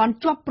តាមតំបន់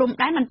ជាប់ព្រំ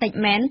ដែនបន្តិច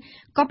មែន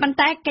ក៏ប៉ុន្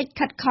តែកិច្ច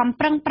ខិតខំ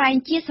ប្រឹងប្រែង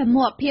ជាស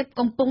មូហភាព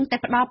កំពុងតែ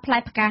ផ្ដល់ផ្លែ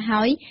ផ្កា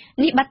ហើយ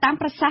នេះបើតាម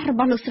ប្រសាសន៍រប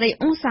ស់លោកស្រី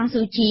អ៊ុងសាំង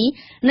ស៊ូជី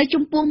នៅ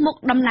ចំពោះមុខ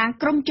តំណាង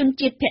ក្រុមជន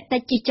ជាតិភាគតិ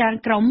ចជាច្រើន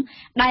ក្រុម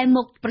ដែលម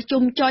កប្រ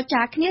ជុំចរ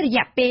ចាគ្នារ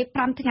យៈពេល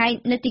5ថ្ងៃ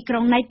នៅទីក្រុ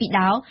ងណៃពី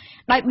ដោ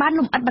ដោយបាន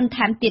លំអិតបន្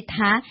ថែមទៀត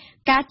ថា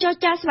ការចរ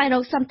ចាស្វែងរ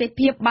កសន្តិ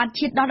ភាពបាន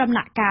ឈានដល់ដំ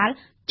ណាក់កាល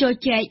ជ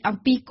ជែកអំ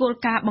ពីគោល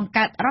ការណ៍បង្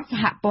កើតរដ្ឋស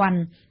ហព័ន្ធ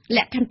ល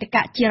ក្ខន្តិ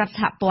កៈជារដ្ឋស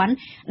ហព័ន្ធ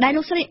ដែល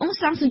លោកស្រីអ៊ុង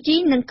សាំងស៊ូជី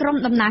និងក្រុម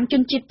តំណាងជ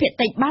នជាតិភាគ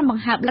តិចបានប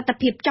ង្ហើបលទ្ធ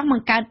ភាពចង់ប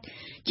ង្កើត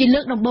ជាលើ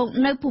កដំបូង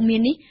នៅភូមា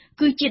នេះ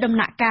គឺជាដំ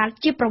ណាក់កាល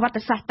ជាប្រវត្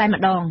តិសាស្ត្រតែ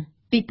ម្ដង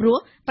ពីព្រោះ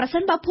ប្រសិ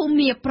នបើភូ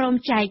មាព្រម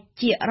ចែក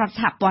ជារដ្ឋ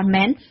សហព័ន្ធ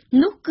មែន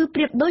នោះគឺប្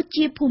រៀបដូច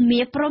ជាភូមា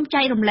ព្រម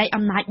ចែករំលែក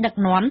អំណាចដឹក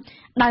នាំ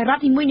ដោយរដ្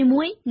ឋនីមួយ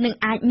ៗនឹង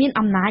អាចមាន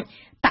អំណាច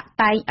តាក់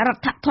តែងរ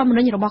ដ្ឋធម្ម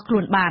នុញ្ញរបស់ខ្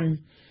លួនបាន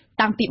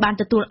តាំងពីបាន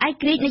ទទួលឯ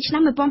ករាជ្យនៅឆ្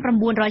នាំ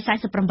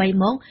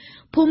1948មក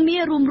ភូមា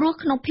រួមរស់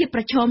ក្នុងភាព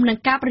ប្រឈមនឹង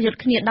ការប្រយុទ្ធ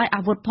គ្នាដោយ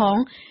អាវុធផង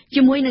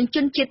ជាមួយនឹងជ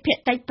នជាតិភាគ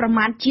តិចប្រ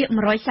មាណជា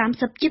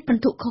130ជាតិពិ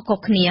ន្ទុខុស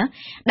ៗគ្នា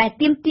ដែល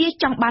ទាមទារ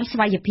ចង់បានស្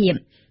វ័យភាព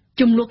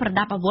ជំលោះប្រ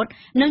ដាប់អាវុធ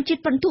និងជា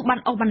តិពិន្ទុបាន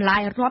អូសបន្លា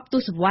យរាប់ទ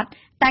សវត្សរ៍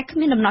តែគ្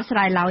មានដំណោះស្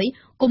រាយឡើយ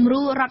គំ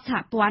រូរដ្ឋសហ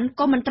ព័ន្ធ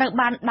ក៏មិនត្រូវ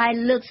បានដែល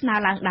លើកស្នើ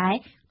ឡើងដែរ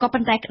ក៏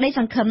ប៉ុន្តែក្តី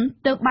សង្ឃឹម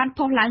ទើបបាន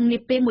ផុសឡើងនា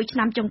ពេលមួយឆ្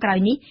នាំចុងក្រោយ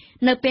នេះ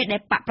នៅពេលដែ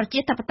លបកប្រជា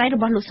ធិបតេយ្យរ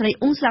បស់លោកស្រី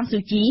អ៊ុងសាំងស៊ូ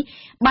ជី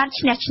បាន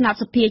ឈ្នះឆ្នោត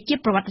សភាជា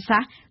ប្រវត្តិសា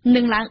ស្ត្រ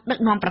និងឡើងដឹក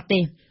នាំប្រទេ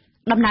ស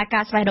ដំណើរកា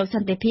រស្វែងរកស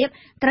ន្តិភាព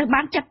ត្រូវ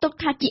បានចាត់ទុក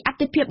ថាជាអត្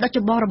ថិភាពដ៏ច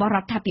ម្បងរបស់រ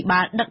ដ្ឋាភិបា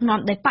លដឹកនាំ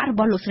ដោយបករប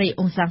ស់លោកស្រី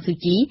អ៊ុងសាំងស៊ូ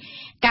ជី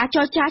ការច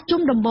រចា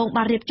ជុំដំបូង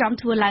បានរៀបចំ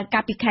ធ្វើឡើងកា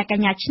លពីខែក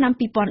ញ្ញាឆ្នាំ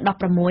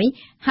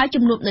2016ហើយ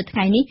ជំនួបនៅថ្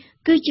ងៃនេះ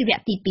គឺជាវ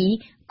គ្គទី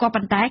2ក៏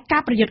ប៉ុន្តែកា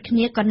រប្រយុទ្ធគ្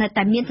នាក៏នៅ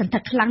តែមានសន្ធឹ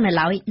កខ្លាំងនៅ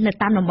ឡើយនៅ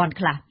តាមតំបន់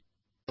ខ្លះ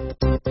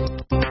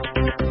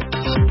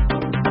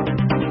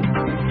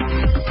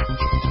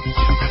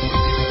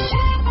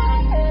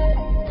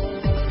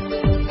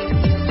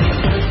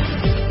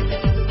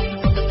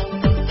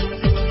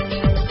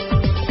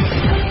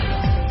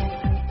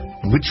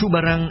វិទ្យុ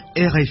បារាំង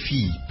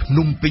RFI ភ្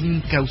នំពេញ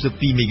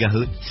 92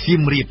 MHz សៀ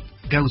មរាប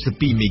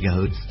 92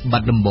 MHz បា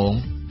ត់ដំបង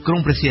ក្រុង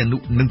ព្រះសីហនុ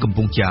និងកំព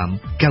ង់ចាម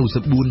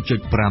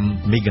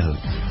 94.5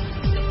 MHz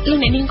លោក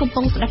អ្នកនាងកំ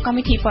ពុងស្ដាប់កម្ម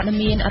វិធីព័ត៌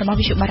មានរបស់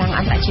វិទ្យុបារាំងអ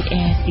ន្តរជាតិ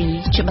RFI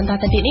ជាបន្ត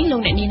ទៅទៀតនេះលោ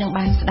កអ្នកនាងនឹង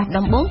បានស្ដាប់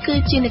ដំបូងគឺ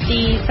ជានា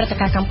ទីព្រឹត្តិ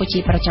ការណ៍កម្ពុជា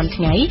ប្រចាំ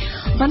ថ្ងៃ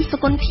វ៉ាន់សុ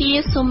គន្ធា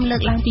សូមលើ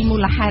កឡើងពីមូ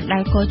លហេតុដែ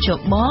លកោជប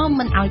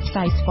មិនឲ្យផ្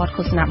សាយស្ពត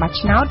ឃោសនាបោះ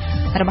ឆ្នោត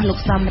របស់លោក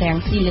សំរាំង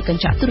ស៊ីលើក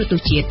ញ្ចក់ទូរទ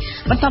ស្សន៍ជាតិ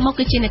បន្តមក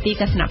គឺជានាទី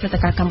ទស្សនៈព្រឹត្តិ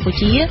ការណ៍កម្ពុ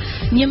ជា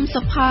ញឹម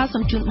សុផា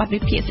សំជួនប័ណ្ណ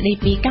វិភាគស្ដី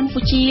ពីកម្ពុ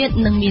ជា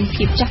នឹងមាន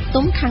ភាពចាស់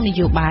ទុំខាងន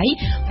យោបាយ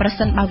ប្រ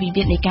សិនបើវិ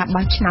វាទនៃការ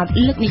បោះឆ្នោត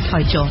លើកនេះថ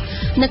យចុះ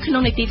នៅក្នុ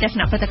ងនាទីទស្ស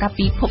នៈព្រឹត្តិការណ៍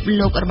ពិភព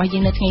លោករបស់យើ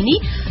ងនៅ ថ្ងៃនេះ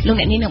លោក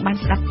អ្នកនាងនឹងបាន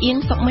ស្ដាប់អៀង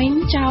សុកមេង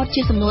ចោទ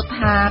ជាសំណួរ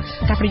ថា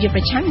ការប្រយុទ្ធ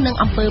ប្រឆាំងនឹង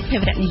អំពើភេរ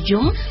វនិយ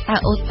មតើ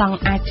អូតង់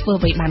អាចធ្វើ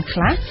អ្វីបានខ្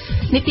លះ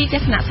នីតិទ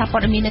ស្សនៈសារព័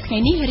ត៌មាននៅថ្ងៃ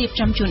នេះរៀប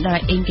ចំជូនដោយ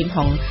អេងគឹម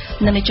ហុង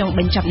នៅចុងប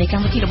ញ្ចប់នៃក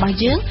ម្មវិធីរបស់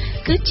យើង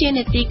គឺជា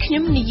នីតិខ្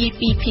ញុំនិយាយ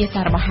ពីភា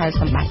សារបស់ហៅ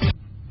សម្បត្តិ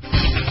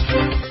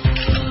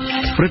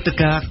ព្រឹត្តិ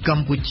ការណ៍ក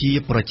ម្ពុជា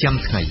ប្រចាំ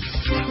ថ្ងៃ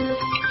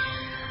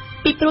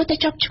ពីព្រោះតែ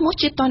ជាប់ឈ្មោះ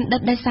ជាតនដិ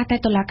តដោយសារតែ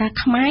តុលាការ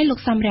ខ្មែរលោក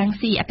សំរាំង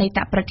ស៊ីអតីត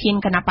ប្រធាន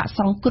គណៈបក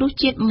សង្គ្រោះ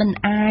ជាតិមិន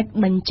អាច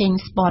បញ្ចេញ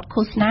ស្ពត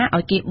ឃោសនា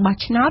ឲ្យគេបោះ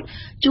ឆ្នោត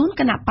ជូន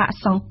គណៈបក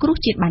សង្គ្រោះ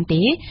ជាតិបាន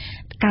ទេ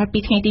កាលពី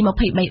ថ្ងៃទី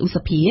23ឧស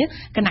ភា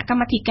គណៈកម្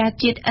មាធិការ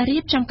ជាតិរៀ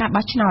បចំការ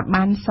បោះឆ្នោត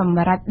បានស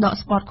ម្រេចដក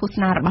ស្ពតឃោស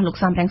នារបស់លោក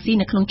សំរាំងស៊ី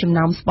នៅក្នុងចំ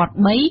ណោមស្ពត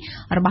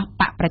3របស់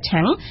បកប្រ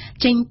ឆាំង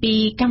ចេញពី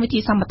កម្មវិធី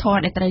សម្បត្តិ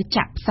ដែលត្រូវ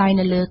ចាក់ផ្សាយ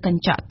នៅលើក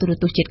ញ្ចក់ទូរ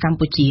ទស្សន៍ជាតិកម្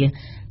ពុជា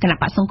គណៈ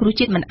បកសង្គ្រោះ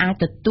ជាតិមិនអាច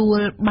ទទួល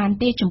បាន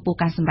ទេចំពោះ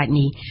ការសម្រេច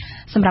នេះ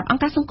សម្រាប់អង្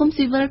គការសង្គម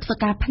ស៊ីវិលធ្វើ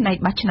ការផ្នែក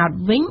បោះឆ្នោត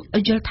វិញ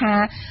យល់ថា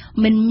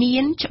មិនមា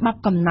នច្បាប់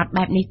កំណត់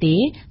បែបនេះទេ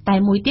តែ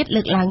មួយទៀត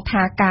លើកឡើង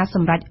ថាការស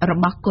ម្រេចរ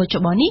បស់កោច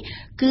បនេះ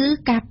គឺ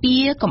ការពា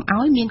រកុំ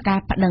ឲ្យមានការ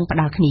ប្តឹងផ្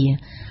ដាល់គ្នា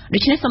ដូ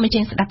ច្នេះសូមអញ្ជើ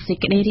ញស្ដាប់សេច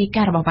ក្តីរាយ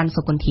ការណ៍របស់វ៉ាន់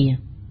សុគន្ធា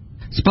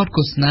ស្ពត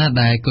ឃោសនា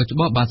ដែលកោច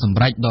បបានសម្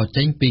រេចដក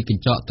ចេញពីក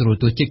ញ្ចក់ទូរ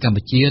ទស្សន៍ជាតិកម្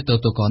ពុជាទៅ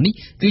តុកនេះ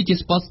គឺជា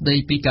ស្ពតស្ដី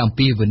ពីការអំ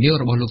ពាវនាវ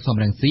របស់លោកសំ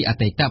រងស៊ីអ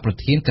តីតប្រ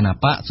ធានគណៈ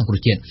បកសង្គ្រោះ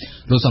ជាតិ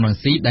លោកសំរង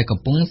ស៊ីដែលកំ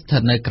ពុងស្ថិ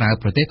តនៅក្រៅ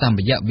ប្រទេសតាម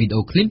រយៈវីដេ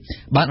អូឃ្លីប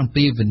បានអំ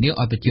ពាវនាវ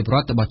ឲ្យប្រជាពលរ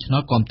ដ្ឋទៅបោះឆ្នោ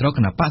តគាំទ្រគ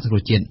ណៈបកសង្គ្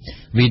រោះជាតិ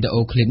វីដេ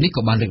អូឃ្លីបនេះ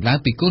ក៏បានលើកឡើង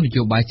ពីគោលន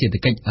យោបាយសេដ្ឋ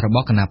កិច្ចរប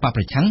ស់គណៈបក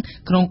ប្រឆាំង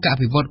ក្នុងការអ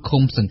ភិវឌ្ឍ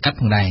ឃុំសង្កាត់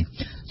ផងដែរ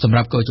សម្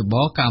រាប់កោចប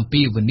ការអំ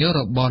ពាវនាវ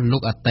របស់លោ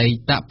កអតី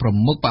តប្រ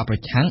មុខបកប្រ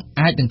ឆាំង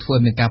អាចនឹងធ្វើឲ្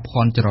យមានការ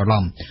ភ័ន្តច្រ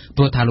ឡំ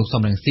ព្រោះថាលោក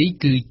សំរងស៊ី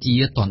គឺជា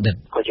តនដិត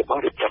កោចប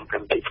រៀបចំក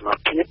ម្មវិធីស្មារ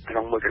តីក្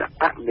នុងមួយគណៈ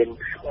បកមាន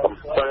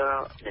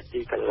7នា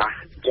ទីកន្លះ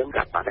អញ្ចឹង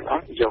ការបកទាំងអ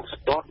ស់យក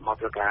ស្ពតមក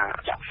ធ្វើការ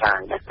ចាក់ផ្សាយ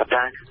ណាប៉ុន្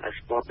តែ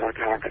ស្ពតដែល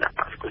ថាគណៈប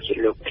កសង្គ្រោះជាតិ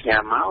លោកផ្ញើ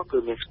មកគឺ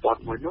មានស្ពត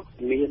មួយនោះ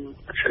មាន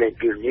ស្លេក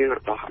ពីនីរ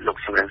បស់លោក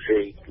សំរងស៊ី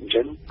អញ្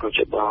ចឹងកោច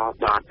ប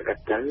បានប្រកាស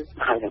ទៅ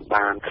ហើយនឹង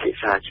បានពិភា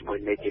ក្សាជាមួយ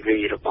នៃទីវី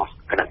របស់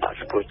គណៈបក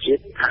សង្គ្រោះជា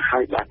តិហើ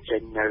យបានចេ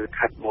ញនៅ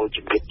ខិតមួយ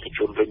ជំរាប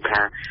ជូនវិញ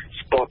ថា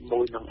ស្ពត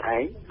មួយនឹងឯ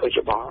ងកោច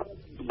ប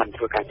មិន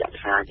ធ្វើការចាក់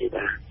ផ្សាយទេ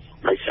បាទ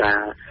ដោយសារ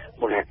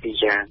មូលហេតុពីរ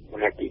យ៉ាងមូ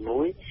លហេតុទី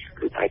1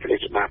គឺឯករា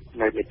ជ្យច្បាប់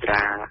នៅមាត្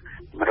រា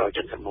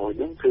171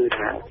ហ្នឹងគឺ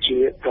ថាជា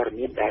ព័ត៌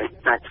មានដែល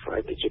អាចធ្វើឲ្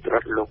យប្រជាពលរ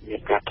ដ្ឋលោកមា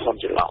នការភ័ន្ត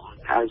ច្រឡំ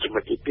ហើយចំ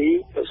ណុចទី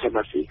2លោកសំរ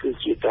ងស៊ីគឺ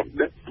ជាតន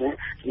ដឹកណា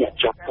អ្នក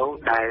ជាប់ទោស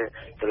ដែល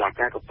តុលា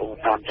ការកំពុង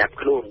តាមចាប់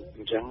ខ្លួនអ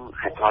ញ្ចឹង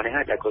ហេតុផលនេះ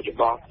ហើយដែលកោច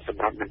បស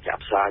ម្រាប់មិនចាក់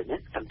ផ្សាយណា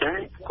ប៉ុន្តែ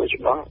កោច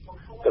ប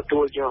ទទួ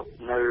លយក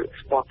នៅ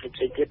ស្ពតផ្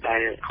សេងៗទៀតដែ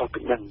លខុសពី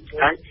នឹង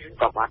ហើយ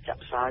ក៏បានចា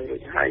ក់ផ្សាយរួ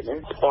ចហើយនៅ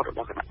ស្ពតរប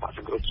ស់គណៈបកស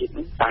ង្គ្រោះជាតិ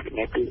នេះតាមថ្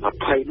ងៃទី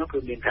20នោះគឺ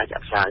មានការចា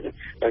ក់ផ្សាយ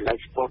ដោយឡែក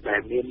ស្ពតដែល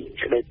មាន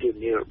ក្តីពី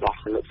នីរបស់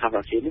លោកសំរ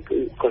ងស៊ីនេះគឺ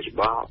កោច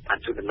បបាន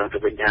ជួនដំណើរទៅ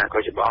វិញថាកោ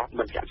ចប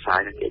មិនចាក់ផ្សាយ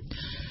នោះទេ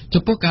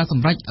ចំពោះការស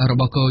ម្រេចរ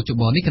បស់កោច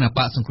បនេះគណៈប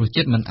កសង្គ្រោះ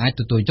ជាតិមិនអាច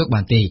ទទួលយក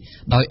បានទេ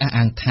ដោយអះ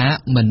អាងថា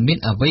មិនមាន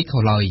អ្វីខុ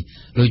សឡើយ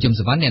លោកយឹម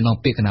សវណ្ណអ្នកនាំ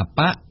ពាក្យគណៈប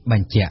កប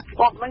ញ្ជាក់ស្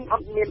ពតនឹងអ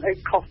ត់មានអី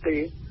ខុសទេ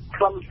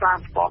ខ្លឹមសារ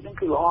ស្ពតហ្នឹង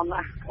គឺល្អណា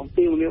ស់អំ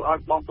ពីវិនិយោគឲ្យ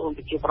បងប្អូន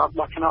ប្រជាពលរដ្ឋ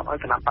បោះឆ្នោតឲ្យ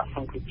គណៈបកស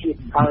ង្គ្រោះជាតិ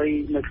ហើយ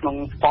នៅក្នុង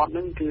ស្ពតហ្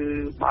នឹងគឺ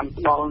បាន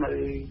ផ្ដល់នៅ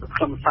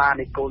ខ្លឹមសារ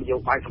នៃគោលនយោ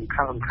បាយសំ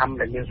ខាន់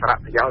ដែលមានសារៈ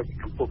ប្រយោជន៍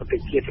ចំពោះប្រទេស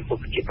ជាតិចំពោះ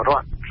ប្រជាពលរ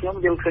ដ្ឋខ្ញុំ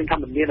យល់ឃើញថា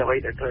មិនមានអ្វី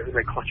ដែលត្រូវ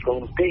តែខុសឆ្គង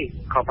នោះទេ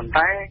ក៏ប៉ុន្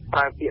តែប្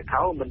រើពាក្យថា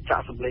មិនចា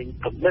ក់សម្លេង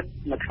គំនិត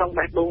នៅក្នុង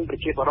បេះដូងប្រ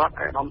ជាពលរដ្ឋឯ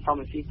កឧត្តមសំ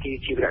រងស៊ី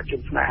ជាវីរៈជន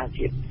ស្នេហា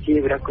ជាតិជា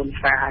វីរៈជន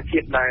ស្នេហាជា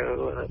តិដែល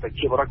ប្រ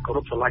ជាពលរដ្ឋគោរ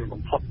ពស្រឡាញ់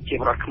បំផុតជា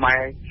ពលរដ្ឋខ្មែរ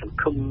សង្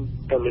ឃឹម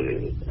ទៅលើ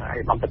ឯក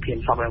ឧត្តមប្រធាន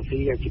សំរងស៊ី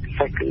ជាពិ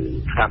សេសគឺ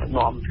ការដឹក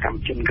នាំកម្ម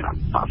ជនគណៈ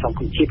បកសង្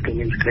គ្រោះជាតិគឺ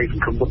មានសេចក្តីស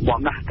ង្ឃឹមមុតម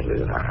មណាស់ទៅលើ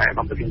ឯកឧត្ត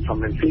មប្រធានសំ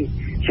រងស៊ី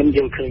ខ្ញុំយ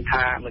ល់ឃើញ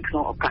ថានៅក្នុ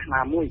ងឱកាស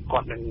ណាមួយគា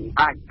ត់នឹង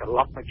អាចត្រឡ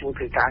ប់មកជួយ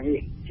ធ្វើការងា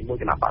រជាមួយ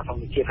គណៈបកសង្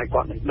គ្រោះជាតិហើយ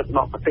គាត់នឹងដឹក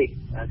នាំប្រទេស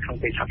ក្នុង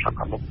ពេលឆាប់ៗខា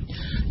ងមុខ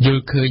យ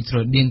ល់ឃើញស្រ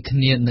ដៀងគ្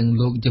នានឹង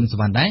លោកយឹមស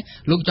វណ្ណដែរ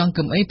លោកចង់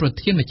គឹមអីប្រ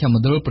ធានមជ្ឈម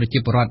ណ្ឌលប្រជា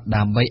ពលរដ្ឋ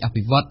ដើម្បីអ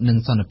ភិវឌ្ឍនិង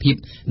សន្តិភាព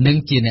និង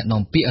ជាអ្នក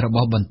នាំពាក្យរប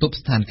ស់បន្ទប់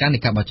ស្ថានភាពនៃ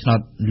ការបោះឆ្នោត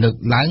លើក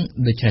ឡើង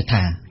ដូចនេះ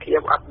ថាខ្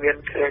ញុំអត់មាន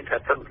ឃើញថា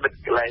សិនដឹក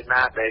កន្លែង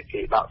ណាដែល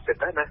គេដកសិទ្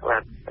ធិណាបា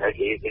ទ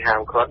គេហា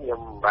មឃាត់ខ្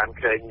ញុំបាន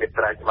ឃើញមេ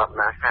ត្រាច្បាប់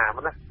ណាហាម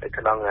ណានៅ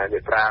ក្នុង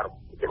មេត្រា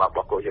ច្បាប់រប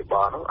ស់កោចប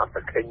នោះអត់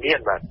តែឃើញមាន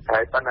បាទហើ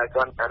យប៉ុន្តែ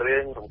គាត់តែរឿ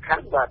ងសំខា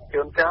ន់បាទ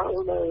ជួនកាល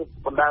នៅ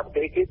បណ្ដាប្រ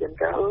ទេសគេជួន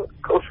កាល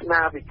ឃោសនា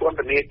ពីពន្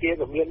ធនាគារ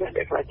ក៏មានដែរ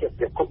ដែលខ្លះជា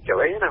គុកច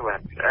អីណាបាទ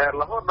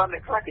រហូតដល់អ្ន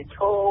កខ្លះគេ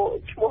ឈោ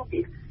ឈ្មោះពី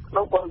ក្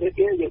នុងពន្ធនា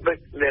គារយើងដូច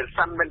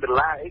Nelson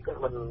Mandelaអីក៏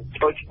មិន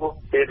ចូលឈ្មោះ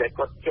ពេលដែល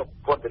គាត់ជាប់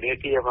ពន្ធនា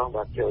គារផង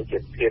បាទចូលជា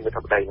ធានធ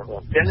ម្មតាហ្នឹងបា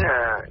ទអញ្ចឹង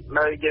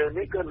នៅយើង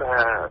នេះគឺ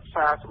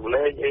សារសម្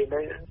លេងអី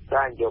នេះ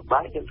សារនយោ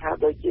បាយខ្ញុំថា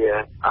ដូចជា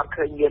អត់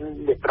ឃើញមាន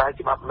មេត្រា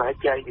ច្បាប់ណា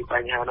ចែងពីប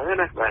ញ្ហាហ្នឹង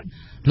ណាបាទ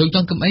លោកច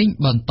ង់គំអេង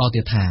បន្ត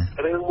ទៀតថា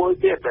រឿងមួយ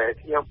ទៀតដែល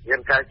ខ្ញុំមា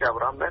នការចាប់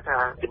អារម្មណ៍ដែរថា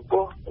ចំ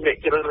ពោះអ្នក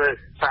ជ្រើសរើស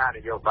សារន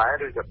យោបាយ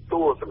ឬក៏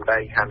តួសម្ដែ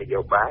ងខាងន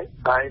យោបាយ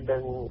ហើយនឹ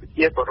ង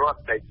ជាបរិវត្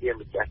តដែលជា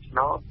ម្ចាស់ឆ្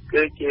នោត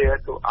គឺជា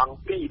តួអង្គ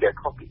ពីរដែល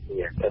ខុសពីគ្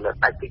នាដែល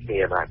ដាច់ពីគ្នា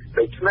បាទ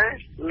ដូច្នេះ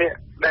អ្នក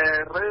ដែល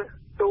រើ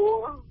ស តួ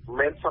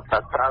មិនសត្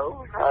វត្រូវ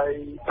ហើយ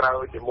ត្រូវ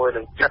ជាមួយ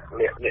នឹងចិត្ត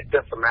អ្នកទ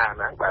ស្សនា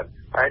ណាបាទ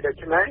ហើយដូ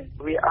ច្នេះ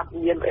វាអត់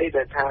មានអី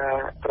ដែលថា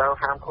ត្រូវ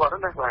ហាមឃាត់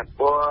ណាបាទ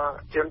ព្រោះ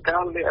ជួនកា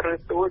លអ្នករើស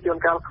តួជួន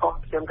កាលខុស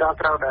ជួនកាល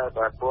ត្រូវដែរ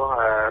បាទព្រោះ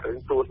រឿង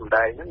តួសម្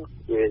ដែងហ្នឹង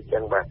វាអញ្ចឹ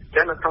ងបាទ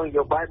ចឹងនៅក្នុងន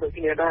យោបាយដូច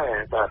គ្នាដែរ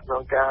បាទក្នុ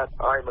ងការ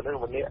ឲ្យមនុស្ស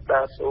ម្នាក់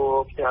ដើរតួ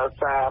ផ្ញើ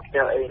សារផ្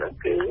ញើអីហ្នឹង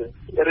គឺ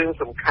រឿង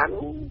សំខាន់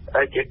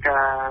ដែលជា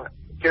ការ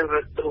ជឿ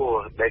រឹតតួ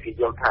ដែលគេ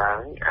យល់ថា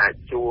អាច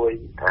ជួយ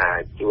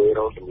រ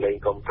កសម្លេង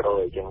គ្រប់គ្រង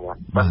អញ្ចឹងបាទ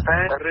ប៉ុន្តែ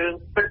រឿង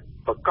ពិត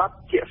ប្រកប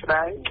ជាស្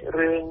ដែង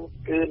រឿង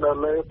គឺនៅ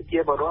លើប្រជា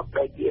ពលរដ្ឋ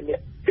ដែលជាអ្ន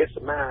កទេស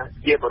នា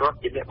ជាពលរដ្ឋ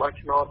ជាអ្នកបោះ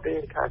ឆ្នោតទេ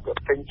ថាគា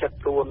ត់ពេញចិត្ត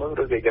តួហ្នឹង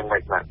ឬក៏យ៉ាងម៉េ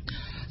ចបាទ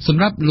ស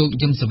ម្រាប់លោក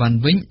យឹមសវណ្ណ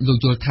វិញលោក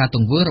យល់ថាទ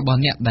ង្វើរបស់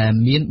អ្នកដែល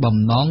មានបំ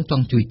ណងច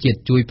ង់ជួយជាតិ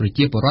ជួយប្រ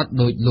ជាពលរដ្ឋ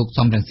ដោយលោក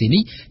សំរងស៊ី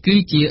នេះគឺ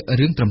ជា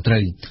រឿងត្រឹមត្រូ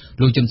វ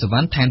លោកយឹមសវ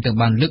ណ្ណថែមទាំង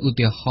បានលើកឧ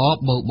ទាហរណ៍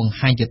មកបង្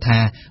ហាញទៀតថា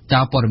ចៅ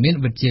ព័ត៌មាន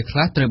វិទ្យាខ្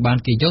លះត្រូវបាន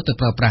គេយកទៅ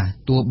ប្រើប្រាស់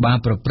ទោះបាន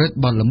ប្រព្រឹត្ត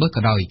បទល្មើស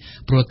ក៏ដោយ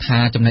ព្រោះថា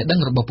ចំណេះដឹង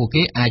របស់ពួក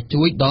គេអាច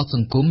ជួយដល់ស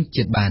ង្គម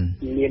ជាតិបាន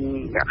មាន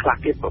អ្នកខ្លះ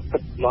ទៀតប្រព្រឹ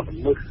ត្តបទល្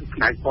មើសផ្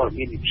នែកព័ត៌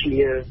មានវិទ្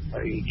យា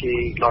ហើយគេ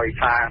ដោយ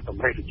សារត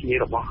ម្រេះវិទ្យា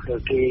របស់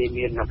គេ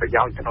មានប្រ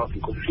យោជន៍ទៅដល់ស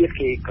ង្គមជាតិ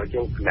គេក៏យ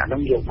កអ្នកនឹ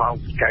ងយកមក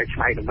កែច្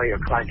នៃដើម្បីឲ្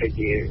យខ្លាយទៅ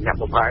ជាអ្នក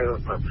បម្រើ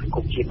សង្គ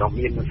មជាតិដ៏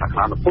មានសក្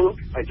តានុពល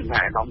ហើយចំណែ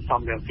កអាដាម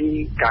សំរងស៊ី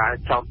ការ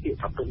ចោទពាក្យ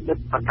ថាទុនដិត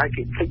ប៉ុន្តែ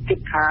គេភ្លេចគិត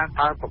ថា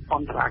តើប្រព័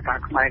ន្ធតុលាការ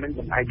ខ្មែរនឹង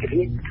មិនឯក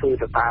រាជ្យធ្វើ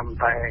ទៅតាម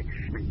តែ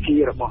បញ្ជា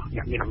របស់អ្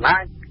នកមានអំណា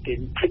ចគេ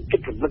ភ្លេចគិ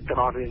តរំលឹកទៅ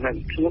ដល់រឿងហ្នឹង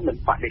ខ្ញុំមិន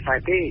បដិសេធ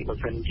ទេបើ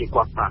មិនជា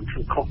គាត់បានធ្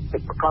វើខុសពិ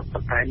តប្រាកដ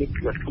ប៉ុន្តែនេះ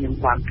គឺខ្ញុំ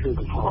បានធ្វើ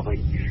កំហុសអ្វី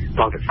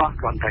តើទៅសោះ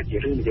គ្រាន់តែជា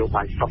រឿងនយោ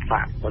បាយសុខ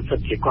សាន្តបើសិន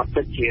ជាគាត់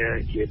ពិតជា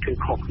ធ្វើ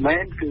ខុសមែ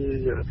នគឺ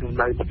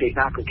នៅប្រទេស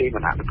ណាក៏គេមិ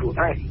នអាចទទួល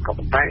ដែរក៏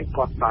ប៉ុន្តែ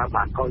គាត់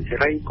បានកុយសេ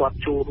រីគាត់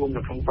ចូលរួម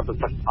នៅក្នុងសន្និ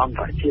សីទអន្ត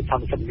រជាតិស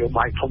ន្និសីទនយោ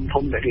បាយ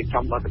ធំដែលរៀប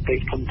ចំដោយប្រទេស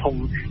ធំ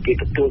គេ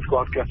ទទួលស្គា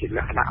ល់គាត់ជាល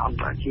ក្ខណៈអន្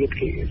តរជាតិ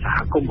គេសហ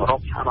គមន៍អឺរ៉ុ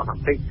បសហរដ្ឋអា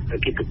មេរិក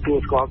គេទទួល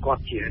ស្គាល់គា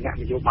ត់ជាអ្នក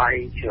នយោបាយ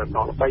ជា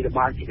ដ៏ល្បីល្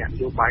បាញជាអ្នកន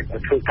យោបាយ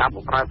ធ្វើការប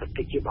ម្រើប្រ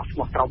ទេសជាដ៏ស្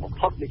មោះត្រង់បំ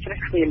ផុតដូច្នេះ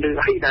គ្មានរឿង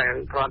អីដែល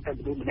គ្រាន់តែម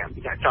នុស្សម្នាក់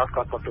ម្នាក់ចោទ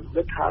គាត់ទៅទឹក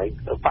ទឹកហើយ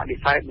បដិ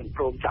សេធមិន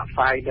ព្រមចាក់ផ្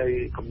សាយនៅ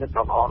គំនិត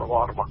រ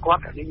បស់គា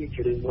ត់នេះ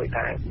ជារឿងមួយ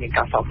ដែលមាន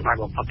ការសោកស្ដាយ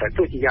បំផុតតែ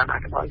ទោះជាយ៉ាងណា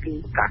ក៏ដោយគឺ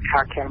ការ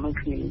ខាតខាំងនឹង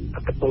គ្មានអ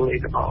ត្តពលអី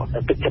ទៅដល់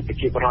ទឹកចិត្តប្រ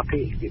ជាពលរដ្ឋ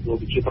ទេពីព្រោះ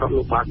ប្រជាពលរដ្ឋ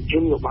លោកបានជឿ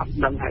លោកបាន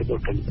ដឹងហើយលោក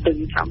ទៅទិញ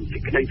តាមសេ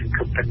ចក្តីសង្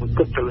ឃឹមតែមួយគ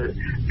ត់ទៅលើ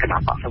គណៈ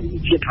បក្សសង្គម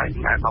ជាតិហើយនឹ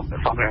ងអាដាម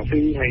សំរង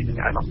ស៊ីហើយនឹង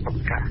អាដាមសំ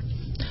ការ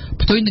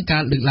ផ្ទុយនឹងកា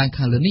រលើកឡើង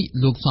ខាងលើនេះ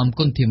លោកសំ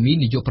គុណធីមី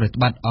នាយកប្រតិ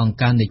បត្តិអង្គ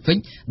ការ NIFIC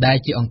ដែល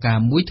ជាអង្គការ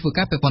មួយធ្វើ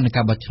ការពាក់ព័ន្ធនឹង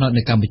ការបោះឆ្នោត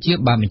នៅកម្ពុជា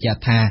បានបញ្ជាក់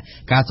ថា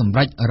ការសម្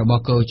រេចរប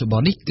ស់កោជប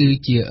នេះគឺ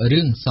ជា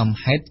រឿងសម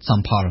ហេតុសម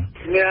ផល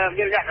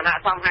មានលក្ខណៈ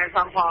សមហេតុស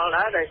មផល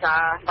ដែរដោយសារ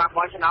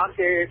បោះឆ្នោត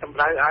គេតម្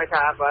រូវឲ្យ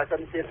ថាបើសិ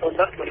នជាទុន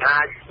មិនអា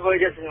ចធ្វើ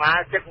ជាសមា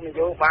ជិកន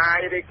យោបាយ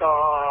ឬក៏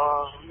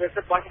មាន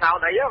សិទ្ធិបោះឆ្នោត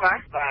អីបាទ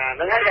ហ្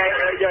នឹងហើយដែ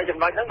លយកចំ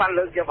ណុចហ្នឹងបាន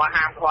លើកយកមក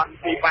ហាមឃាត់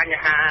ពីបញ្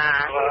ហា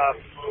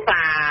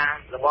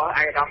របស់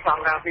ឯកឧត្តមសំ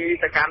រងស៊ី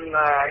ទៅកាន់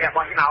អ្នក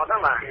បោះឆ្នោតហ្នឹ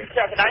ងបាទ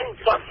ជាក់ស្ដែង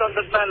គាត់ទុន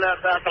ទៅ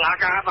តុលា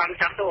ការបាន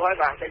ចាត់ទោសហើយ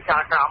បាទតែចោ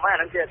លក្រោមហើយអា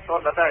ហ្នឹងជាទុន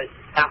ទៅ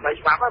តាម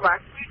ច្បាប់ហើយបាទ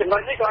ចំណុ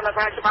ចនេះគាត់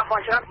ថាច្បាប់បោះ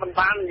ឆ្នោតមិន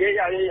បាននិយា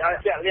យឲ្យ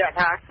ជាក់លាក់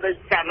ថាដូច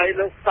ករណី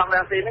លើសំរ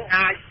ងស៊ីហ្នឹង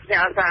អាចជា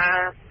ថា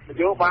ន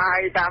យោបាយ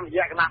តាមរ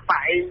យៈគណៈប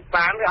ក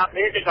បានឬអត់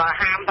នេះគេក៏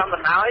ហាមតាមប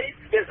ណ្ដោយ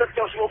ជាសិទ្ធិ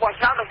ចូលឈ្មោះបោះ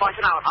ឆ្នោតនិងបោះ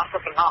ឆ្នោតអត់សិ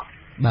ទ្ធិទាំងអស់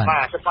បា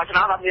ទសិទ្ធិបោះឆ្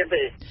នោតអត់មាន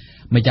ទេ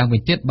ម្យ៉ាងវិ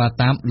ញទៀតបើ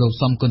តាមលោក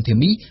សំគុណធី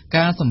មី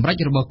ការសម្រេ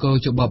ចរបស់កោ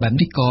ជបបែប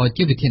នេះក៏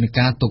ជាវិធាន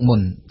ការទុកមុន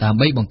ដើម្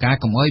បីបង្ការ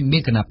កុំឲ្យមា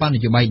នគណៈបកន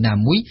យោបាយណា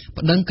មួយ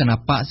ប្តឹងគណៈ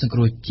បកសង្គ្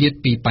រោះជាតិ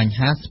ពីបញ្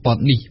ហាស្ពត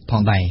នេះផ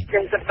ងដែរខ្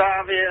ញុំគិតថា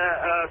វា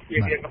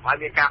កុំឲ្យ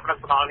មានការប្រឹក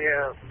ផ្ដាល់នេះ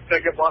គឺ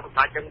ជាបទសម្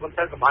ដេចចឹងមិន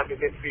ទៅកុំឲ្យមា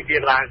នពីវា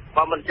ឡើង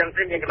បើមិនចឹង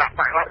ទេមានគណៈ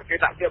បកខ្លះគេ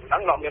ដាក់ទៀតម្ដ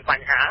ងក៏មានប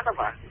ញ្ហាដែរ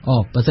បាទអូ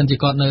បើសិនជា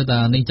គាត់នៅតែ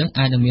នេះចឹង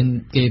អាចនឹងមាន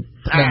គេ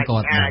ប្តឹងគា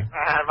ត់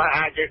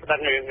អាចគេប្តឹង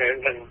រឿងហ្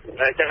នឹង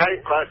ចឹងហើយ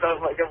បើ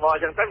ទៅជាបទ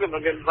ចឹងទៅវាមិ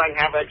នមានបញ្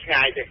ហាបែបឆ្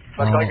ងាយទេ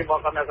បើទៅជាបទ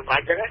គាត់នៅសម្ដេ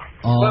ចចឹង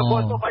បើគា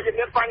ត់ទៅបើ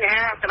មានបញ្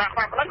ហាគណៈប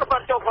កហ្នឹងក៏គា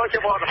ត់ចូលចូលជា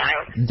បទដែរ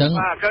អញ្ចឹង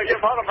បាទគឺជា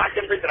បទសម្ដេច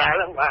ចឹងពីដដែល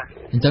ហ្នឹងបាទ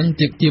អញ្ចឹង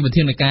ជាវិ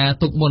ធានការ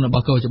ទុកមុនរប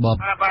ស់កោជបបាទ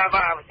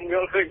ខ្ញុំយ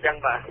ល់ឃើញចឹង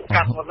បាទ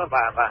កាត់មុនណា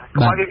បាទ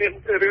កុំឲ្យមាន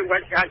រឿងវិ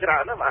ញឆ្ងាយច្រើ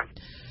នណាបាទ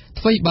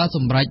ថ្វីបើស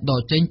ម្រេចដ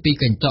កចេញពី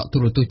កញ្ចក់ទូ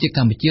រទស្សន៍ជាតិក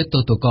ម្ពុជាទៅ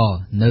តក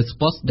នៅស្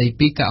ពតស្ដី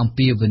ពីការអំ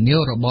ពាវនាវ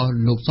របស់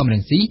លោកសំរ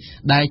ងស៊ី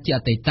ដែលជាអ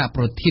តីត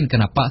ប្រធានគ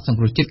ណៈបកសង្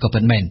គ្រោះជាតិក៏ពិ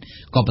តមែន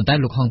ក៏ប៉ុន្តែ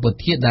លោកហងពុ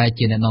ធាដែល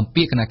ជាអ្នកនាំ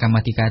ពាក្យគណៈកម្មា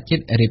ធិការជា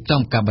តិរៀប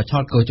ចំការបោះឆ្នោ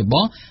តកោជប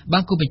បា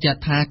នគូបញ្ជាក់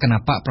ថាគណៈ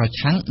បកប្រ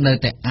ឆាំងនៅ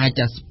តែអាច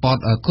ចាក់ស្ពត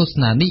ឃោស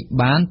នានេះ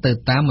បានទៅ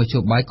តាមមធ្យោ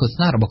បាយឃោស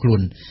នារបស់ខ្លួ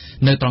ន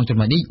នៅត្រង់ចំ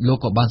ណុចនេះលោក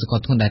ក៏បានសង្ក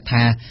ត់ធ្ងន់ដែរ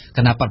ថាគ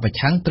ណៈបកប្រ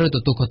ឆាំងត្រូវទ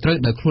ទួលខុសត្រូវ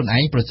ដោយខ្លួនឯ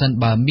ងប្រសិន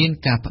បើមាន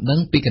ការប្តឹង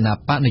ពីគណៈ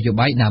បកនយោ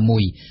បាយណាមួ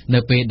យ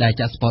នៅពេលដែល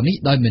ចាក់ស្ពតនេះ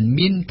ដោយមិន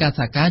មានការស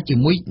ហការជា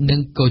មួយនឹង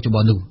កោជប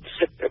នោះ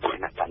សិទ្ធិរបស់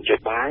អ្នកនយោ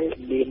បាយ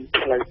មាន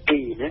ផ្លូវពី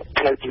រណា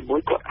ផ្លូវទី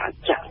1គាត់អាច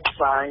ចាក់ផ្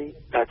សាយ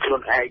តែខ្លួ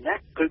នឯងណា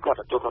គឺគាត់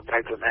ទទួលខុសត្រូ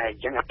វខ្លួនឯងអ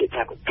ញ្ចឹងអាពាក្យ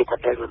ថាទទួលខុស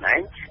ត្រូវខ្លួនឯ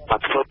ងបើ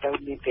ធ្វើទៅ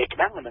មានគេប្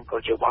តឹងនឹងកោ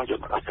ជបយក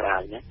មកដោះស្រា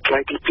យណាផ្លូ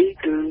វទី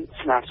2គឺ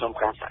ស្នើសុំ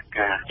ការសហ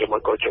ការជាមួ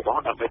យកោជប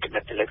ដើម្បីពិនិ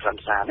ត្យលើខ្លឹម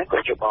សារណាកោ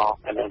ជប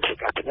នឹងធ្វើ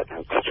ការពិនិត្យហើ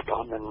យកោជប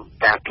នឹង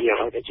ការពារ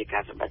ឲ្យតែជាកា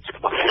រសម្រេចរ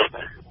បស់ខ្លួ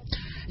ន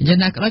យ៉ាង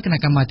ណាក៏ដោយគណៈ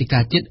កម្មាធិកា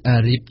រជាតិ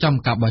រៀបចំ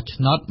ការបោះឆ្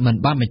នោតមិន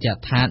បានបញ្ជាក់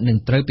ថានឹង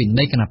ត្រូវពី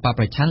នៃគណៈបក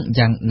ប្រឆាំង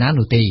យ៉ាងណា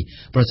នោះទេ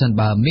ប្រសិន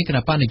បើមានគ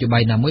ណៈបកនយោបា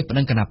យណាមួយប្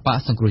តឹងគណៈបក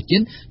សង្គ្រោះជា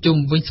តិជុំ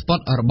វិញស្ពត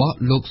របស់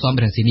លោកសំ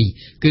រងស៊ីនេះ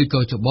គឺ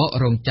កោជប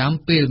រងចាំ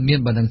ពេលមាន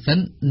បណ្ដឹងសិន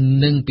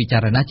និងពិចា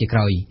រណាជាក្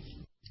រោយ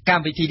ក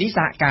ម្មវិធីនេះស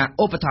ហការ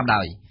ឧបត្ថម្ភ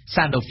ដោយ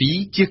Sanofi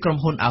ជាក្រុម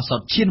ហ៊ុនឱសថ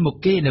ឈានមុខ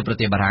គេនៅប្រ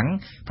ទេសបារាំង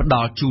ផ្ដ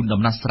ល់ជូន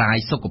ដំណោះស្រាយ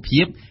សុខ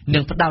ភាពនិ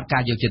ងផ្ដល់កា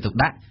រយកចិត្តទុក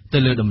ដាក់ទៅ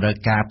លើតម្រូវ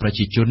ការប្រ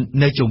ជាជន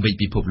នៅជុំវិញ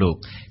ពិភពលោក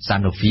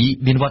Sanofi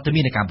មានវត្តមា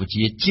ននៅកម្ពុ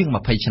ជាជាង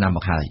20ឆ្នាំម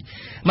កហើយ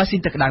ម៉ាស៊ីន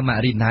ទឹកក្តៅ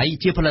Marinai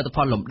ជាផលិតផ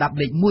លលំដាប់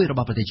លេខ1រប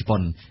ស់ប្រទេសជប៉ុ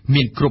ន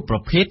មានគ្រប់ប្រ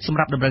ភេទសម្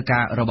រាប់តម្រូវកា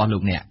ររបស់លោ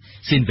កអ្នក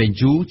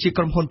Sinvenju ជា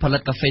ក្រុមហ៊ុនផលិ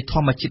តកាហ្វេធ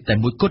ម្មជាតិតែ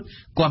មួយគត់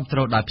គាំទ្រ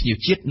ដោយភ្ញៀវ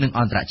ជាតិនិង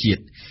អន្តរជា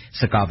តិ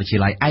សាកលវិទ្យា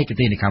ល័យឯក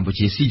ទេសនៅកម្ពុ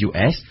ជា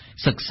CUS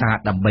សិក្សា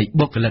ដើម្បី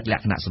បុគ្គលិកល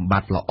ក្ខណៈសម្ប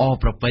ត្តិល្អ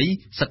ប្រពៃ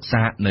សិក្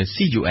សានៅ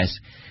CUS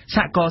ស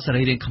ហគមន៍ស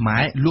រីរាង្គខ្មែ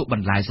រលក់ប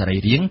ន្លែសរី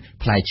រាង្គ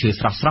ផ្លែឈើ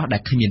ស្រស់ៗដែ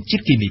លគ្មានជា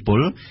តិគីមីពុ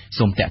ល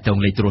សូមតាក់ទង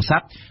លេខទូរស័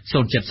ព្ទ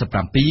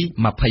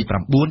077 29 99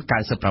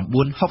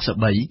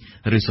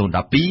 63ឬ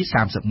012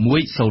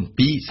 31 02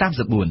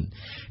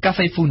 34កាហ្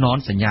វេហ្វូណន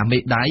សញ្ញាមេ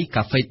ដៃ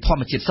កាហ្វេធម្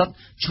មជាតិសុទ្ធ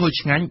ឈ្ងុយ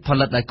ឆ្ងាញ់ផ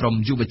លិតដោយក្រុម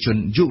យុវជន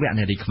យុវ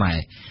នារីខ្មែរ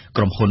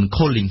ក្រុមហ៊ុន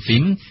Calling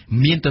Film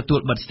មានទទួល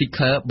បិទ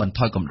sticker បន្ថ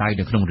យកម្ដៅ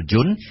នៅក្នុងរថយ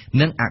ន្ត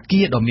និងអ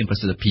គារដ៏មានប្រ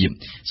សិទ្ធភាព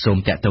សូម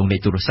តាក់ទងលេខ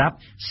ទូរស័ព្ទ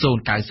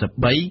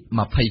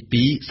093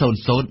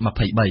 22 00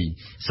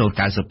 23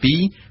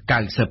 092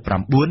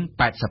 99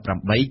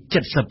 88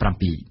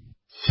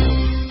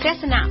 77 ទស្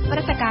សនៈព្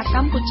រឹត្តិការណ៍ក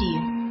ម្ពុជា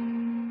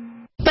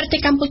ប្រទេស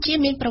កម្ពុជា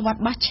មានប្រវត្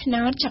តិបោះឆ្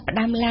នោតចាប់ផ្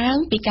ដើមឡើង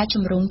ពីការ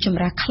ជំរុញច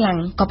ម្រាស់ខ្លាំង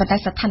ក៏ប៉ុន្តែ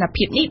ស្ថាន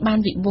ភាពនេះបាន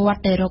វិវត្ត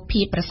ទៅរក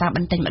ភាពប្រសើរប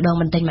ន្តិចម្ដង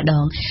បន្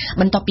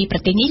ទាប់ពីប្រ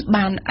ទេសនេះ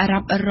បានរ៉ា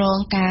ប់រង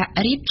ការ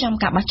រៀបចំ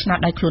ការបោះឆ្នោត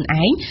ដោយខ្លួន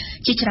ឯង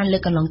ជាច្រើនលើ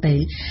កកន្លងទៅ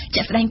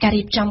ជាក់ស្ដែងការ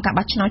រៀបចំការ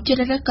បោះឆ្នោតជ្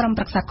រើសរើសក្រុម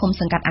ប្រឹក្សាឃុំ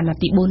សង្កាត់អាណត្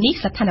តិទី4នេះ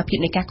ស្ថានភាព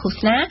នៃការឃោស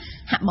នា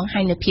ហាក់បង្ហា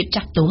ញនូវភាព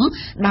ចាស់ទុំ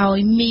ដោយ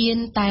មាន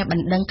តែប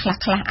ណ្ដឹងខ្លះ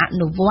ៗអ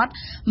នុវត្ត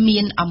មា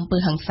នអំពើ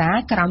ហិង្សា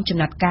ក្រោមចំ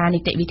ណាត់ការនី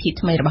តិវិធី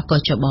ថ្មីរបស់កោ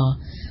ជប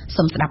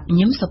សូមស្ដាប់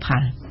ញឹមសុផា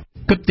ល់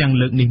គិតទាំង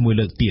លើកនេះមួយ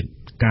លើកទៀត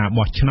ការ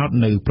បោះឆ្នោត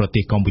នៅប្រ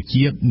ទេសកម្ពុ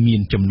ជាមា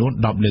នចំនួន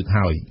10លើក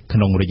ហើយក្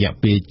នុងរយៈ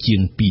ពេលជា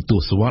ង2ទ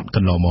សវត្សរ៍ក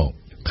ន្លងមក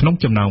ក្នុង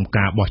ចំណោម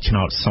ការបោះឆ្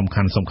នោតសំ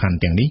ខាន់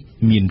ទាំងនេះ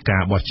មានកា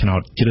របោះឆ្នោ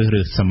តជ្រើស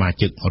រើសសមា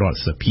ជិករដ្ឋ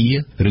សភា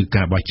ឬ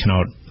ការបោះឆ្នោ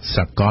តស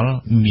កល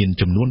មាន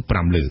ចំនួន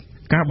5លើក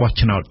ការបោះ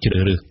ឆ្នោតជ្រើ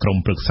សរើសក្រុម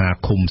ប្រឹក្សា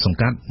ឃុំសង្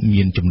កាត់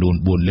មានចំនួន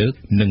4លើក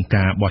និង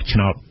ការបោះឆ្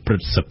នោតព្រឹ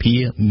ទ្ធសភា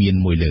មាន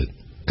1លើក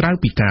ក្រៅ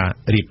ពីការ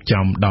រៀប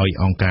ចំដោយ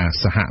អង្គការ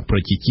សហប្រ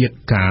ជាជាតិ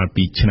កាល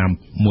ពីឆ្នាំ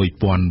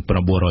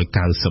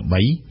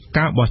1993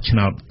ការបោះឆ្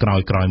នោតក្រោ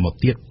យមក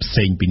ទៀតផ្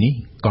សេងពីនេះ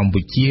កម្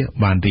ពុជា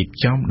បានរៀប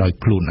ចំដោយ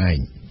ខ្លួនឯង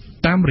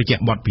តាមរយៈ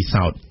បទពិ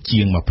សោធន៍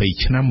ជាង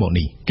20ឆ្នាំមក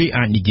នេះគេ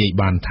អាចនិយាយ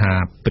បានថា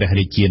ព្រះ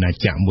រាជាណា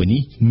ចក្រមួយ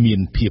នេះមា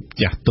នភាព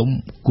ចាស់ទុំ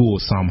គួរ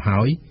សមហើ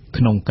យ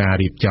ក្នុងការ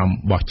រៀបចំ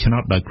បោះឆ្នោ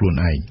តដោយខ្លួន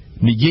ឯង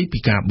និយាយពី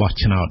ការបោះ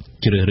ឆ្នោត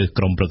ជ្រើសរើស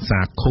ក្រុមប្រឹក្សា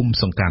ឃុំ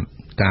សង្កាត់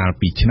កាល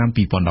ពីឆ្នាំ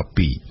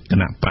2012គ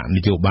ណៈបកន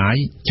យោបាយ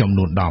ចំ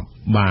នួន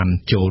10បាន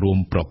ចូលរួម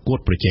ប្រកួត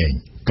ប្រជែង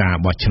ការ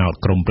បោះឆ្នោត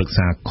ក្រុមប្រឹក្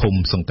សាឃុំ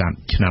សង្កាត់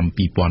ឆ្នាំ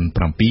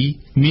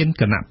2007មាន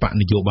គណៈបក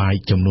នយោបាយ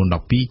ចំនួន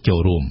12ចូល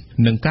រួម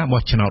និងការ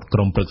បោះឆ្នោតក្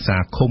រុមប្រឹក្សា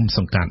ឃុំស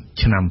ង្កាត់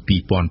ឆ្នាំ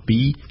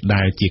2002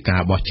ដែលជាកា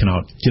របោះឆ្នោ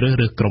តជ្រើស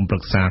រើសក្រុមប្រឹ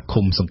ក្សា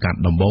ឃុំសង្កាត់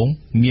ដំបូង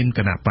មានគ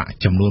ណៈបក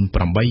ចំនួន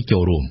8ចូ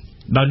លរួម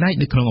ដោយឡែក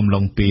នៅក្នុងអំឡុ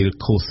ងពេល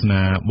ឃោស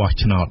នាបោះ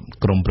ឆ្នោត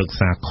ក្រុមប្រឹក្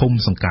សាឃុំ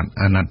សង្កាត់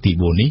អាណត្តិទី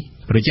4នេះ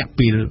រយៈ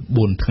ពេល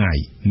4ថ្ងៃ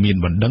មាន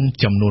បណ្ដឹង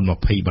ចំនួន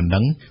20បណ្ដឹ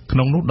ងក្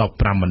នុងនោះ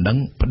15បណ្ដឹង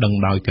ប្តឹង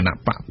ដោយគណៈ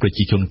បកប្រ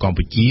ជាជនកម្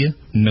ពុជា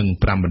និង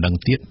5បណ្ដឹង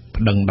ទៀត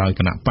ប្តឹងដោយ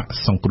គណៈបក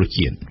សង្គ្រោះ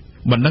ជាតិ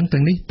បណ្ដឹង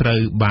ទាំងនេះត្រូវ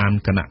បាន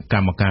គណៈក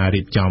ម្មការ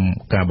រៀបចំ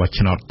ការបោះ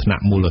ឆ្នោតថ្នា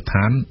ក់មូលដ្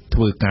ឋានធ្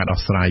វើការដោះ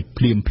ស្រាយ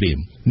ភ្លាម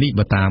នេះ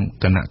បើតាម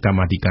គណៈកម្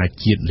មាធិការ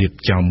ជាតិរៀប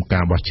ចំ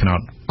ការបោះឆ្នោត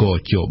ក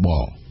ជប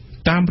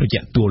តាមរ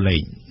យៈតួលេ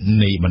ខ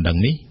នៃបណ្ដឹង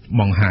នេះ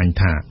បង្ហាញ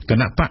ថាគ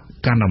ណៈបក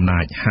កាន់អំណា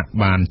ចហាក់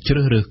បានជ្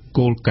រើសរើស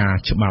គោលការ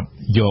ណ៍ច្បាប់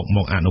យកម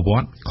កអនុវ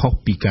ត្តខុស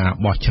ពីការ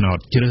បោះឆ្នោត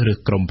ជ្រើសរើស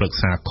ក្រុមប្រឹក្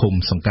សាឃុំ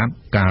សង្កាត់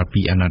កាល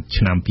ពីអាណត្តិ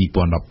ឆ្នាំ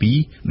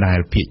2012ដែល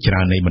ភាគច្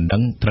រើននៃបណ្ដឹ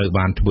ងត្រូវ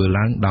បានធ្វើ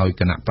ឡើងដោយ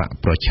គណៈបក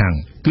ប្រឆាំង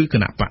គឺគ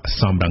ណៈបក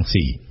សំរង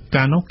ស៊ី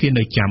កាលនោះគេ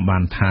នៅចាំបា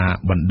នថា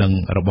បណ្ដឹង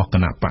របស់គ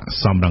ណៈបក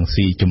សំរង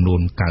ស៊ីចំនួ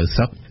ន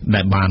90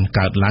ដែលបាន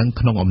កើតឡើង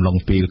ក្នុងអំឡុង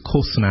ពេលឃោ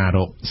សនារ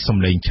កស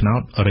ម្លេងឆ្នោ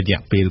តរយៈ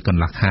ពេលក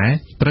ន្លះខែ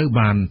ត្រូវ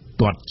បាន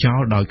ទាត់ចោល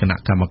ដោយគណៈ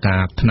កម្មកា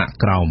រថ្នាក់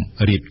ក្រោម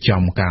រៀប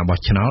ចំការបោះ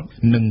ឆ្នោត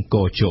និងក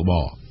ជប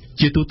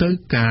ជាទូទៅ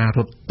ការរ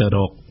ត់ទៅរ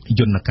ក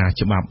យន្តការ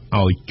ច្បាប់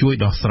ឲ្យជួយ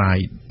ដោះស្រាយ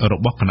រ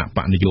បស់គណៈប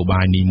កនយោ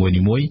បាយនី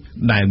មួយៗ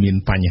ដែលមាន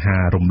បញ្ហា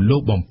រំលោ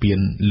ភបំពាន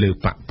លើ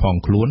បកផង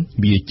ខ្លួន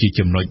វាជា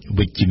ចំណុច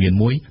វិជ្ជមាន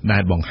មួយដែ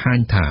លបង្ហាញ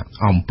ថា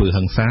អំពើ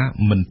ហិង្សា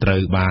មិនត្រូ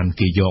វបាន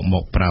គេយកម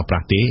កប្រើប្រា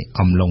ស់ទេ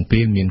អំឡុងពេ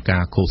លមានកា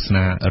រឃោស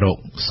នារក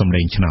សម្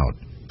លេងឆ្នោត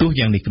ទោះ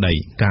យ៉ាងនេះក្តី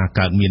ការ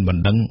កើតមានប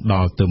ណ្ដឹងដ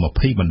ល់ទៅ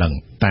20បណ្ដឹង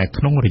តែ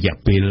ក្នុងរយៈ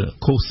ពេល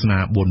ឃោសនា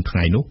4ថ្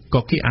ងៃនោះ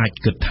ក៏គេអាច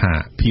គិតថា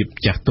ភាព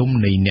ចាស់ទុំ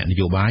នៃអ្នកន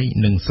យោបាយ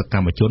និងសក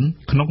ម្មជន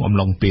ក្នុងអំ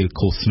ឡុងពេល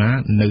ឃោសនា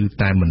នៅ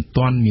តែមិន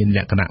ទាន់មានល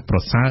ក្ខណៈប្រ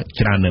សើរ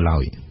ច្រើននៅឡើ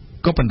យ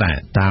ក៏ប៉ុន្តែ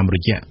តាមរ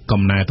យៈ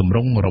កំណែទម្រ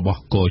ង់របស់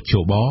កោជ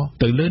ប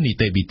ទៅលើនី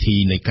តិវិធី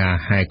នៃការ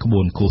ហែក្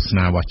បួនឃោស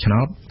នាបោះឆ្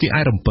នោតគេ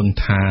អាចរំពឹង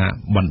ថា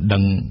បណ្ដឹ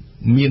ង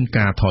មាន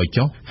ការថយ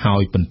ចុះហើ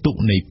យពិន្ទុ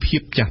នៃភា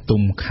ពចាស់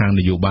ទុំខាង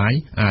នយោបាយ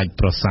អាច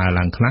ប្រសើរ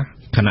ឡើងខ្លះ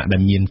ខណៈដែ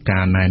លមាន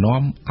ការណែ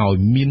នាំឲ្យ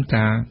មាន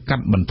ការកា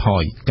ត់បន្ថ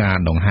យការ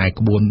ដង្ហែ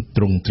ក្បួន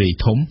ទ្រង់ទ្រាយ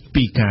ធំ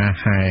ពីការ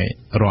ហែ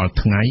រាល់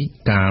ថ្ងៃ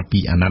កាលពី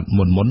អាណត្តិ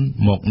មុន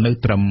មកនៅ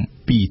ត្រឹម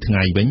2ថ្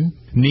ងៃវិញ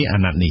នាអា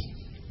ណត្តិនេះ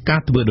កា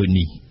រធ្វើដូច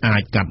នេះអា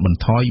ចកាត់បន្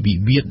ថយវិ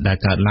វាទដែល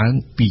កើតឡើង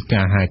ពី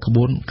ការហែក្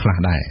បួនខ្លះ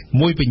ដែរ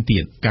មួយវិញទៀ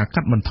តការ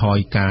កាត់បន្ថយ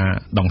ការ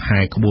ដង្ហែ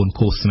ក្បួន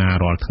ឃោសនា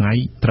រាល់ថ្ងៃ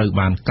ត្រូវ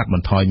បានកាត់ប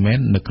ន្ថយមែន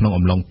នៅក្នុង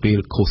អំឡុងពេល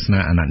ឃោសនា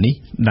អាណត្តិនេះ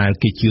ដែល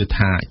គេជឿ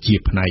ថាជា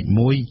ផ្នែក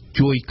មួយ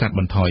ជួយកាត់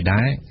បន្ថយ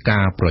ដែរ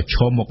ការប្រឈ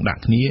មមុខដា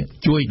ក់គ្នា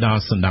ជួយដ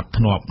ល់សន្តិ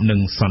ភាពនិង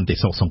សន្តិ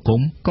សុខសង្គ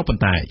មក៏ប៉ុ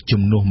ន្តែ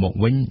ជំនួសមក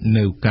វិញ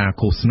នៅការ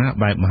ឃោសនា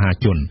បែបមហា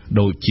ជន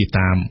ដូចជា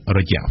តាមរ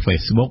យៈ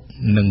Facebook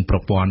និងប្រ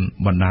ព័ន្ធ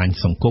បណ្ដាញ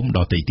សង្គម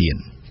ដទៃទៀត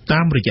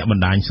តាមរយៈប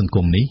ណ្ដាញសង្គ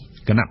មនេះ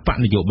គណៈបក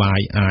នយោបាយ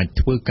អាច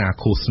ធ្វើការ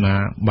ឃោសនា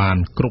បាន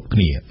គ្រប់គ្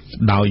នា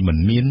ដោយមិន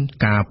មាន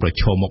ការប្រ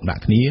ឈមមុខដា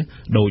ក់គ្នា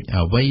ដោយ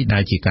អ្វីដែ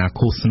លជាការ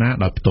ឃោសនា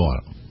ដោយផ្ទាល់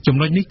ចំ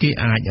ណុចនេះគេ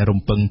អាចរំ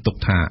ពឹងទុក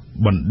ថា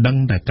បណ្ដឹង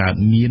ដែលកើត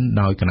មាន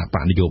ដោយគណៈប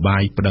កនយោបា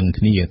យប្តឹង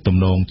គ្នាទំ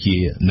នងជា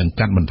នឹង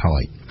កាត់បន្ថ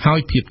យហើយ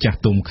ភាពចាស់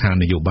ទុំខាង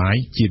នយោបាយ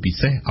ជាពិ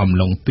សេសអំ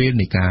ឡុងពេល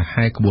នៃការ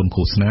ហែក្បួន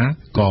ឃោសនា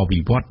ក៏វិ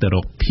វត្តទៅរ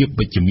កភាព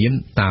វិជ្ជមាន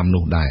តាម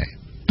នោះដែរ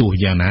ទោះ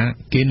យ៉ាងណា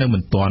គេនៅមិ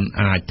នទាន់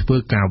អាចធ្វើ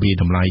ការវាយ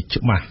តម្លៃ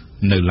ច្បាស់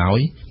នៅឡើយ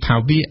ថា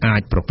វាអា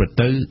ចប្រព្រឹត្ត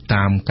ទៅ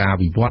តាមការ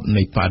វិវត្ត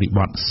នៃបរិប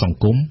ទសង្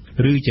គម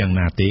ឬយ៉ាង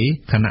ណាទេ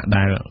ខណៈ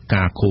ដែល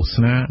ការឃោស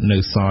នានៅ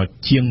សល់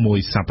ជាងមួយ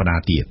សប្តា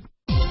ហ៍ទៀត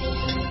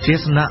ទ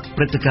ស្សនៈ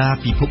ព្រឹត្តិការណ៍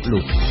ពិភព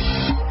លោក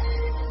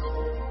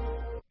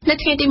នៅ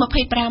ថ្ងៃទី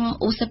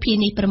25ឧសភា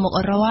នេះប្រមុខ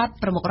រ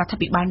ដ្ឋា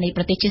ភិបាលនៃ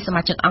ប្រទេសជាស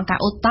មាជិកអង្គការ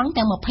អូតង់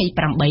ទាំង28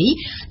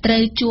ត្រូ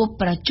វជួប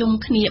ប្រជុំ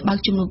គ្នាបើក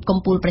ជំនុំកំ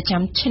ពូលប្រ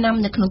ចាំឆ្នាំ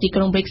នៅក្នុងទីក្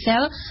រុង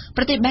Brussels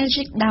ប្រទេស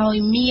Belgium ដោយ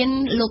មាន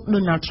លោក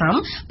Donald Trump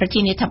ប្រធា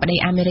នាធិបតី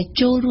អាមេរិក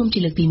ចូលរួមជា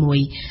លើកទី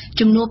1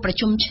ជំនួបប្រ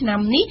ជុំឆ្នាំ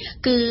នេះ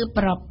គឺ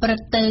ប្រព្រឹ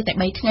ត្តទៅតែ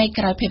3ថ្ងៃ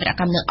ក្រោយភេរវ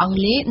កម្មនៅអង់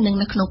គ្លេសនិង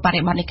នៅក្នុងប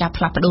រិបទនៃការ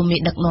ផ្លាស់ប្ដូរមេ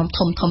ដឹកនាំ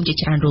ធំជា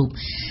ច្រើនរូប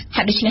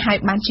ហើយដូច្នេះហើយ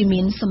បានជាមា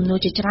នសំណួរ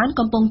ជាច្រើន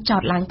កំពុងចោ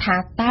ទឡើងថា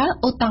តើ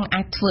អូតង់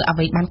អាចធ្វើអ្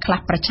វីបានខ្លះ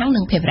ប្រឆាំង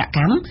នឹងភេរវក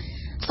ម្ម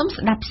សូម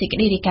ស្ដាប់សេចក្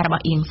តីរាយការណ៍រប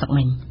ស់អៀងសុក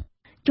មិញ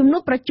ជំនួ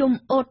បប្រជុំ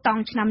អូត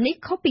ង់ឆ្នាំនេះ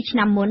ខុសពីឆ្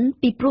នាំមុន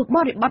ពីព្រោះប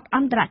រិបទអ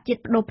ន្តរជាតិ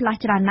បដូរផ្លាស់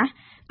ច្រើនណាស់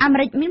អាមេ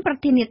រិកមានប្រ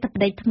ធានាធិប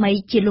តីថ្មី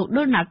ជាលោក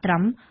Donald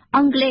Trump អ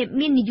ង់គ្លេស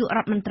មាននាយករ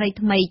ដ្ឋមន្ត្រី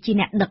ថ្មីជា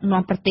អ្នកដឹក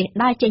នាំប្រទេស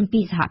ដែលចេញពី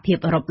សហភាព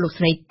អឺរ៉ុបលោក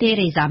ស្រី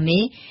Theresa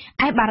May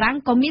ឯបារាំង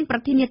ក៏មានប្រ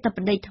ធានាធិប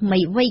តីថ្មី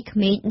វ័យក្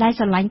មេងដែល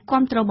ស្រឡាញ់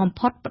គាំទ្របំ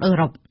ផុតអឺ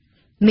រ៉ុប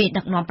មេ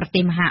ដឹកនាំប្រទេ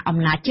សមហាអំ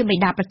ណាចជាបិ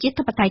តាប្រជា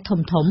ធិបតេយ្យធំ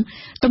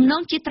ទំន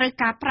ងជាត្រូវ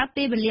ការប្រើ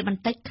ពេលវេលាប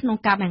ន្តិចក្នុង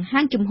ការបង្ហា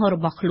ញជំហររ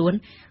បស់ខ្លួន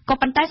ក៏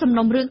ប៉ុន្តែសំ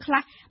ណុំរឿងខ្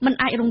លះមិន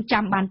អាចរង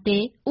ចាំបានទេ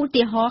ឧ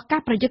ទាហរណ៍កា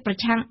រប្រយុទ្ធប្រ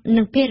ឆាំង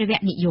នឹងភេរវ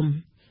និយម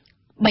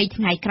3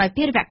ថ្ងៃក្រោយ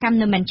ភេរវកម្ម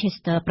នៅ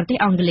Manchester ប្រទេស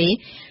អង់គ្លេស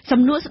សំ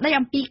ណួរស្ដី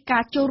អំពីកា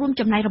រចូលរួម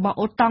ចំណែករបស់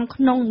អូតង់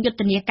ក្នុងយុទ្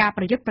ធនាការ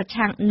ប្រយុទ្ធប្រ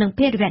ឆាំងនឹង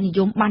ភេរវនិយ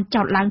មបាន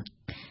ចោទឡើង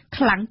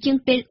ខ្លាំងជាង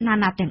ពេល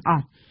ណាទាំងអ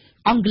ស់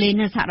អង់គ្លេស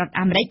និងសហរដ្ឋ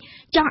អាមេរិក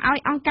ចង់ឲ្យ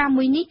អង្គការ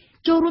មួយនេះ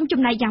ចូលរួម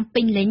ចំណែកយ៉ាង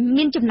ពេញលេញ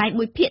មានចំណែក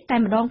មួយភាគតែ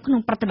ម្ដងក្នុ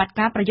ងប្រតិបត្តិ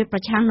ការប្រយុទ្ធប្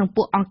រឆាំងនឹង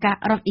ពួកអង្គការ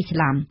រដ្ឋអ៊ីស្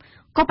លាម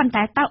ក៏ប៉ុន្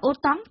តែតើអូ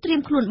តង់ត្រៀម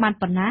ខ្លួនបាន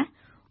ប៉ុណ្ណា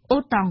អូ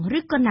តង់ឬ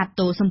ក៏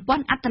NATO សម្ព័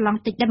ន្ធអាត្លង់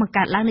តិកដែលបង្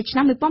កើតឡើងនៅឆ្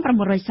នាំ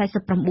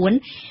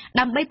1949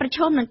ដើម្បីប្រឈ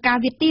មនឹងការ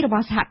វាយទីរប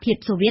ស់សហភាព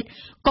សូវៀត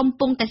កំ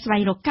ពុងតែស្វែ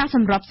ងរកការស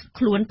ម្រប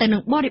ខ្លួនទៅនឹ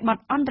ងបរិបទ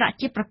អន្តរ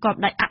ជាតិប្រកប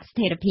ដោយអស្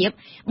ថិរភាព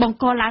បង្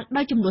កឡើង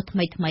ដោយចំនួនថ្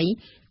មី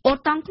អូ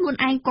តង់ខ្លួន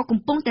ឯងក៏កំ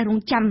ពុងតែរង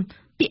ចាំ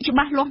ពាក្យច្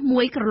បាស់លាស់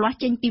មួយក្រឡោះ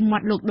ចេញពីមា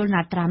ត់លោក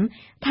Donald Trump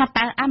ថា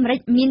តើអាមេរិក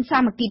មានសា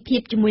មគ្គីភា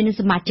ពជាមួយនឹង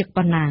សមាជិក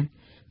ប៉ុណ្ណា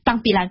តាំង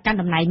ពីឡើងកាន់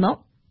តំណែងមក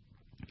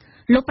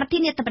លោកប្រធា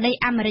នាធិបតី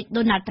អាមេរិក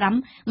Donald Trump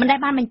មិនដែល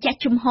បានបញ្ជាក់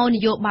ជំហរន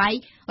យោបាយ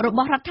រប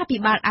ស់រដ្ឋាភិ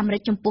បាលអាមេរិ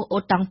កចំពោះអូ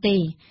តង់ទេឯ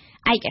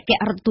កអគ្គ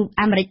រដ្ឋទូត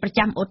អាមេរិកប្រ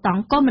ចាំអូតង់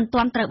ក៏មិន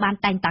ទាន់ត្រូវបាន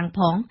តែងតាំងផ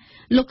ង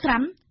លោក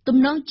Trump ទំ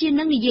នងជា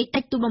នឹងនិយាយតិ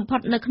ចតួចបំផុត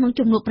នៅក្នុង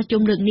ជំនួបប្រ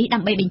ជុំលើកនេះដើ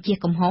ម្បីបញ្ជា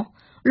កំហុស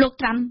លោក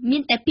Trump មា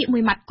នតែពាក្យមួ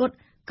យម៉ាត់គត់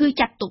គឺ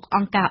ចាត់ទុកអ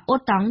ង្គការអូ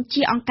តង់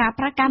ជាអង្គការ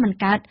ប្រើការមិន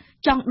កើត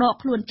ចង់ដក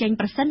ខ្លួនចេញ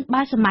ប្រសិន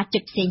បើសមាជិ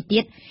កផ្សេងទៀ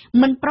ត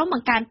មិនព្រមប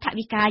ង្កើនថ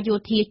វិកាយោ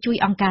ធាជួយ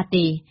អង្គការ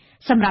ទេ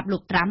សម្រាប់លោ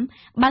ក Trump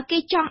បើគេ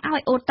ចង់ឲ្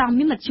យអូតង់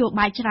មានមធ្យោ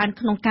បាយច្រើន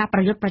ក្នុងការប្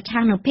រយុទ្ធប្រ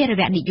ឆាំងនឹងភេរ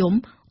វនិយម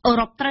អឺ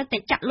រ៉ុបត្រូវតែ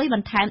ចាក់លុយប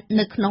ន្ថែម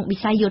នៅក្នុងវិ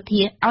ស័យយោ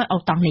ធាឲ្យអូ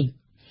តង់នេះ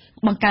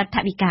បង្កើតថ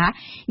វិកា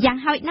យ៉ាង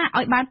ហោចណាស់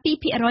ឲ្យបាន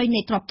 2%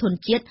 នៃទ្រព្យធន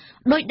ជាតិ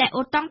ដោយដែល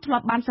អូតង់ធ្លា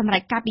ប់បានសម្រេ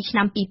ចកាលពីឆ្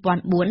នាំ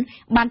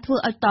2004បានធ្វើ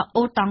ឲ្យ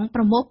អូតង់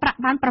ប្រមូលប្រាក់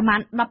បានប្រមាណ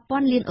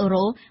 10,000 លានអឺ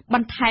រ៉ូប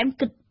ន្ថែម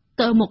គិត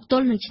ទៅមកទ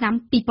ល់នឹងឆ្នាំ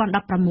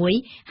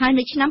2016ហើយ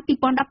នៅឆ្នាំ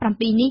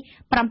2017នេះ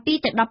7ទៅ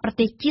10ប្រ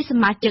ទេសជាស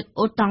មាជិក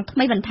អូតង់ថ្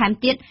មីបន្ថែម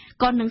ទៀត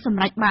ក៏នឹងស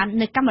ម្រេចបាន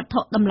នៅកម្មវត្ថុ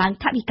ដំឡើង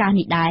ថវិកា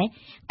នេះដែរ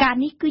ការ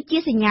នេះគឺជា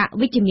សញ្ញា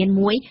វិជ្ជមាន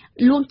មួយ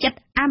លួងចិត្ត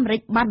អាមេរិ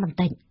កបានបន្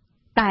តិច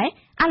តែ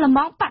អាល្លឺ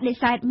ម៉ង់បដិ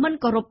សេធមិន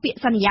គោរពពាក្យ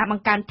សន្យាប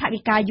ង្កើនថ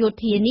វិកាយោ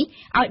ធានេះ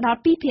ឲ្យដល់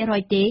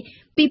 2% ទេ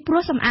ពីព្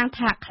រោះសំអាង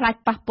ថាខ្លាច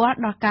ប៉ះពាល់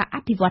ដល់ការអ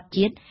ភិវឌ្ឍ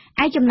ជាតិ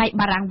ឯចំណែក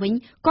បារាំងវិញ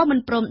ក៏មិន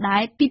ព្រមដែ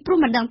រពីព្រោះ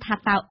មិនដឹងថា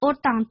តើអូ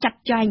តង់ចាត់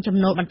ចែងចំ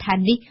ណូលបន្ថែម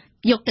នេះ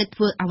យកទៅធ្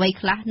វើអ្វី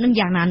ខ្លះនឹង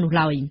យ៉ាងណានោះ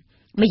ឡើយ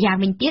ម្យ៉ាង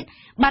វិញទៀត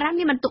បារាំង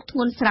មានបន្ទុកធ្ង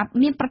ន់ស្រាប់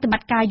មានប្រតិប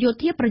ត្តិការយោ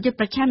ធាប្រយុទ្ធ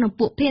ប្រឆាំងនឹង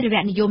ពួកភេរវ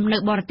និយមនៅ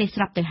បរទេស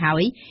ស្រាប់ទៅហើ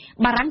យ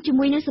បារាំងជា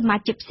មួយនឹងសមា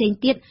ជិកផ្សេង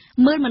ទៀត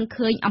មើលមិន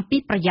ឃើញអំពី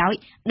ប្រយោជន៍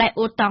ដែល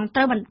អូតង់ត្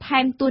រូវបន្ថែ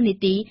មតួនា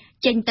ទី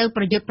ចេញទៅ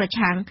ប្រយុទ្ធប្រ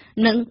ឆាំង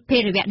នឹងភេ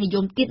រវនិយ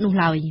មទៀតនោះ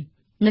ឡើយ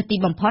នៅទី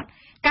បំផុត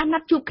ការណា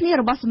ត់ជួបគ្នា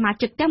របស់សមា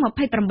ជិកទាំង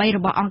28រ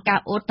បស់អង្គការ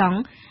អូតង់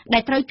ដែ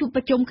លត្រូវជួប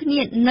ប្រជុំគ្នា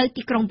នៅ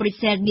ទីក្រុងប្រ៊ុយ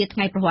សែលនាថ្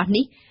ងៃប្រហ័ស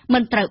នេះមិ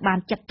នត្រូវបាន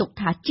ចាត់ទុក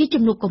ថាជា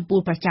ជំនួបកម្ពុ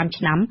ជាប្រចាំ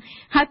ឆ្នាំ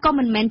ហើយក៏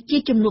មិនមែនជា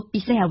ជំនួប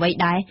ពិសេសអ្វី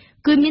ដែរ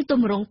គឺមានទ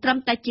ម្រង់ត្រឹម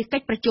តែជាកិ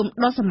ច្ចប្រជុំ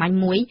ដ៏សាមញ្ញ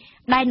មួយ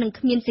ដែលនឹង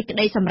គ្មានសេចក្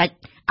តីសម្រេច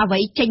អ្វី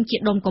ចេញជា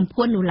ដុំកំ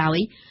ភួននោះឡើយ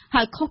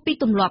ហើយខុសពី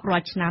ទម្លាប់រា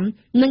ល់ឆ្នាំ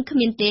នឹងគ្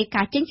មានទេ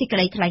ការចេញសេចក្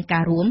តីថ្លែងកា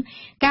រណ៍រួម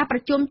ការប្រ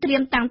ជុំត្រៀ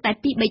មតាំងតែ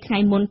2-3ថ្ងៃ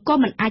មុនក៏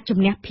មិនអាចជំ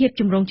នះភាព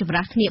ចម្រូងចម្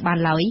រាសគ្នាបាន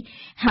ឡើយ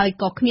ហើយ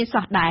ក៏គ្មាន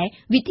សោះដែរ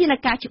វិធាន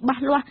ការច្បា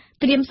ស់លាស់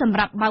ត្រៀមសម្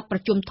រាប់បើកប្រ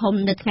ជុំធំ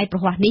នៅថ្ងៃប្រ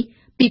ហ័សនេះ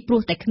ពីព្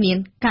រោះតែគ្មាន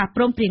ការ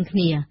ព្រមព្រៀងគ្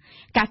នា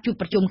ការជួប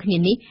ប្រជុំគ្នា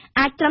នេះ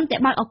អាចត្រឹមតែ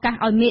បើកឱកាស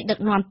ឲ្យមេដឹក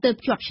នាំទើប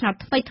ជាប់ឆ្នោត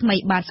ថ្មី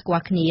ៗបានស្គា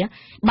ល់គ្នា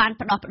បាន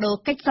ផ្ដោះប្ដូរ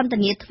កិច្ចសន្ទ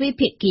នាទ្វេ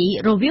ភាគី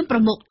រវាងប្រ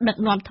មុខដឹក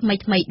នាំថ្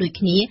មីៗដូច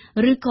គ្នា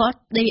ឬក៏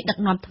ដឹក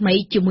នាំថ្មី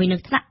ជាមួយនឹង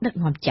ថ្នាក់ដឹក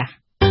នាំចាស់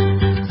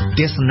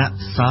ទេសនា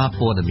សារ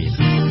ព័ត៌មាន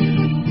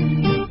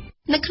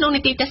នៅក្នុងនី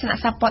តិទេសនា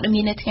សារព័ត៌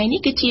មាននៅថ្ងៃនេះ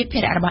គឺជាភា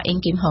រៈរបស់អេង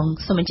គីមហុង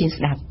សូមអញ្ជើញ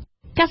ស្ដាប់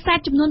កាសែត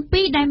ចំនួន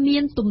2ដែលមា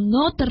នទំ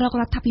នោរទៅរក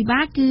រដ្ឋាភិបា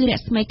លគឺរ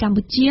ស្មីកម្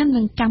ពុជា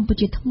និងកម្ពុ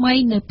ជាថ្មី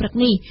នៅព្រឹក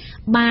នេះ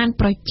បាន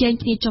ប្រជែង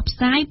គ្នាចុះផ្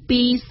សាយ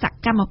ពីស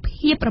កម្ម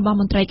ភាពរបស់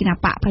មន្ត្រីគណ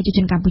បកប្រជាជ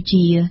នកម្ពុ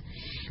ជា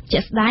ជា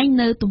ក់ស្ដែង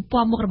នៅទំព័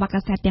រមុខរបស់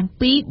កាសែតទាំង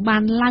ពីរបា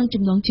នឡើង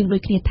ចំណងជើងដូ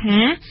ចគ្នាថា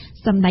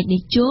សម្ដេចតេ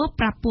ជោ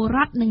ប្រាប់ពលរ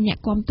ដ្ឋនិងអ្នក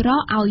គាំទ្រ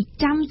ឲ្យ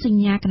ចាំស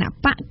ញ្ញាគណ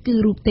បកគឺ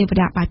រូបទេវ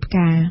តាបាច់ផ្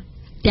កា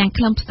ទាំង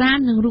ខ្លឹមសារ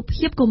និងរូប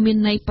ភាពក៏មាន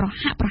ន័យប្រ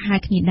ហាក់ប្រហែល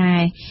គ្នាដែ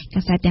រ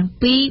កាសែតទាំង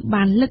ពីរ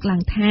បានលើកឡើ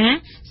ងថា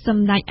ស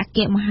ម្ដេចអគ្គ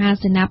មហា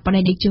សេនាប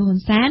តីតេជោហ៊ុន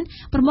សែន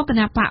ប្រមុខគ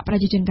ណបកប្រ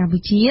ជាជនកម្ពុ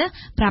ជា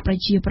ប្រាប់ប្រ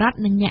ជាប្រដ្ឋ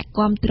និងអ្នក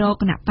គាំទ្រ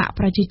គណបក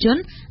ប្រជាជន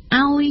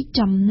ឲ្យ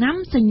ចំណាំ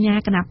សញ្ញា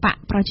គណបក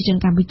ប្រជាជន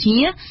កម្ពុជា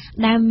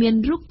ដែលមាន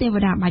រូបទេវ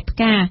តាបាច់ផ្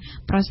កា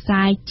ប្រ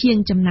សើរជាង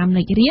ចំណាំ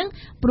លេខរៀង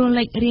ព្រោះ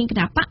លេខរៀងគ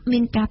ណបកមា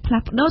នការផ្លា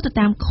ស់ប្ដូរទៅ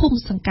តាមឃុំ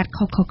សង្កាត់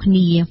ខុសៗគ្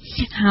នា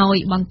ហើយ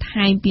បន្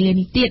ថែមពីលើ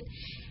នេះទៀត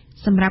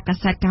សម្រាប់កា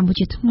សែតកម្ពុ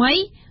ជាថ្មី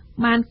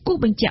បានគូ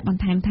បញ្ជាក់ប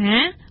ន្ថែមថា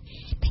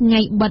ថ្ងៃ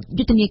បិទ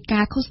យុទ្ធនា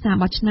ការឃោសនា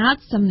បោះឆ្នោត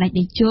សម្ដេច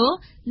តេជោ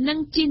នឹង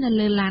ជិះនៅ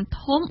លើឡាន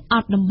ធំអ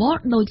ត់ដំបូល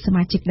ដោយស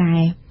មាជិកដែ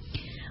រ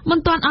មិន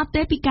ទាន់អត់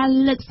ទេពីការ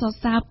លើកសរ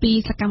សើរពី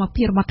សកម្ម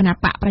ភាពរបស់គណ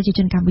បកប្រជាជ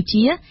នកម្ពុ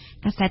ជា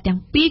កាសែតទាំង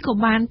ពីរក៏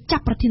បានចា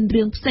ប់ប្រធាន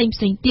រឿងផ្សេង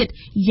ទៀត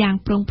យ៉ាង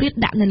ប្រងព្រាត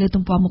ដាក់នៅលើ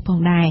ទំព័រមុខផង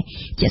ដែរ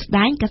ជាក់ស្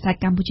ដែងកាសែត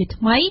កម្ពុជា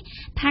ថ្មី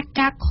ថា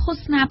ការឃោ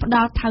សនាផ្ដ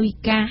ល់ថវិ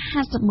កា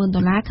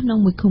$50,000ក្នុង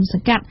មួយឃុំស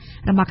ង្កាត់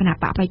របស់គណ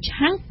បកប្រ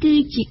ឆាំងគឺ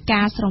ជា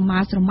ការស្រមើ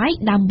ស្រមៃ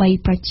ដើម្បី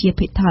ប្រជា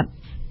ភិថុត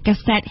កា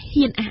សែត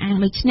ហ៊ានអះអាង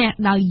ដូចនេះ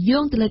ដោយយោ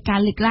ងទៅលើការ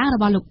លើកឡើងរ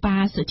បស់លោកប៉ា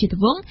សុជាតិ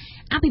វង្ស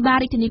អភិបាល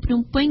រាជធានីភ្នំ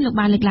ពេញលោក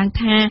បានលើកឡើង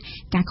ថា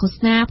ការឃោស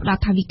នាផ្ដ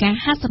ល់ថវិកា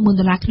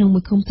$50,000ក្នុងមួ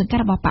យឃុំសង្កា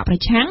ត់របស់បកប្រ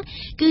ឆាំង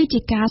គឺជា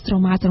ការស្រ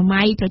មើស្រ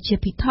មៃប្រជា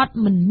ភិថុត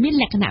មិនមាន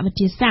លក្ខណៈវិទ្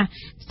យាសាស្ត្រ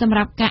សម្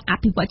រាប់ការអ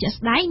ភិវឌ្ឍជាក់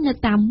ស្ដែងនៅ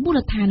តាមមូល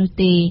ដ្ឋាននោះ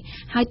ទេ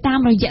ហើយតាម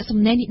រយៈសំ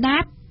ណេរនេះដែ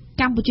រ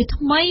កម្ពុជា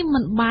ថ្មីមិ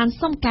នបាន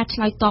សុំការឆ្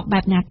លើយតបបែ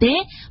បណាទេ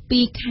ពី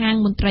ខាង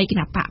មន្ត្រីគ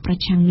ណបកប្រ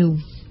ឆាំងនោះ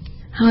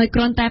ហើយគ្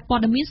រាន់តែព័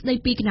ត៌មានស្ដី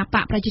ពីគណប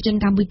កប្រជាជន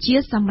កម្ពុជា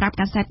សម្រាប់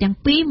កាសែតទាំង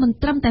ពីរមិន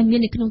ត្រឹមតែមាន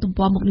នៅក្នុងទំ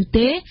ព័រមុខនោះ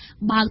ទេ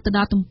បើទៅដ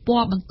ល់ទំព័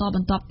របន្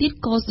តទៀត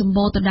ក៏សម្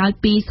បូរទៅដោយ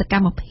ពីសក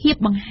ម្មភាព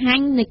បង្ហាញ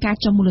នៃការ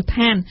ចុះមូលដ្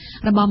ឋាន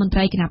របស់មន្ត្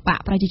រីគណបក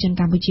ប្រជាជន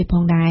កម្ពុជាផ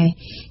ងដែរ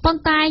ប៉ុ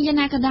ន្តែយ៉ាង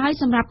ណាក៏ដោយ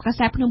សម្រាប់កា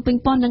សែតភ្នំពេញ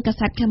ប៉ុស្តិ៍និងកា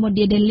សែត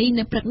Cambodia Daily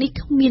នៅព្រឹកនេះ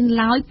គ្មាន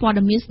ឡើយព័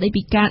ត៌មានស្ដី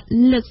ពីការ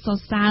លើកសរ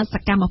សើរស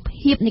កម្ម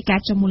ភាពនៃការ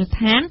ចុះមូលដ្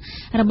ឋាន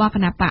របស់គ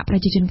ណបកប្រ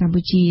ជាជនកម្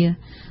ពុជា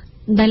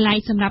ដែលឡែក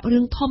សម្រាប់រឿ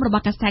ងធំរប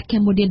ស់កាសែត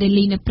Cambodia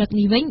Daily នៅព្រឹក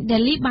នេះវិញ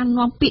Daily បាន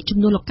នាំពាក្យជំ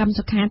នួសលោកកម្ម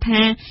សុខា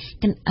ថា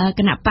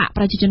គណៈបក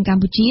ប្រជាជនក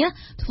ម្ពុជា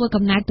ធ្វើ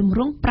កំណែទម្រ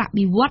ង់ប្រាក់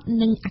បៀវត្ស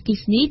និងអគ្គិស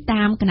នី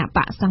តាមគណៈប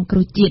កសង្គ្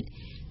រោះជាតិ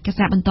កា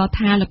សែតបន្ត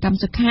ថាលោកកម្ម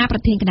សុខាប្រ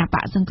ធានគណៈប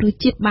កសង្គ្រោះ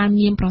ជាតិបាន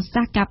មានប្រ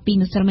សាសន៍កាលពី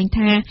ម្សិលមិញ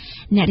ថា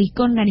អ្នករិះគ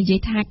ន់ដែលនិយាយ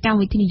ថាកម្ម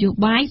វិធីនយោ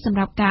បាយសម្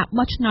រាប់ការ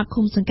បោះឆ្នោត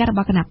ឃុំសង្កាត់រប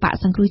ស់គណៈបក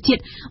សង្គ្រោះជា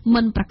តិ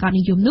មិនប្រកប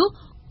និយមនោះ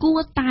គួ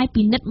រតែ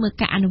ពិនិត្យមើល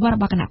ការអនុវត្តរ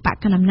បស់គណៈបក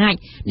កណ្ដាលអំណាច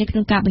នៅក្នុ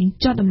ងការបញ្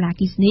ចុះតម្លៃអ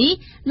គ្គិសនី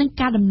និង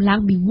ការដំឡើង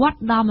វិវត្ត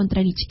ដល់មន្ត្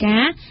រីរាជកា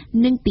រ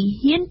និងទី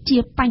ហ៊ានជា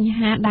បញ្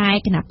ហាដែល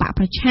គណៈបក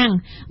ប្រឆាំង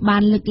បា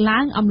នលើកឡើ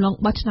ងអំឡុង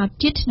បោះឆ្នោត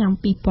ជាតិឆ្នាំ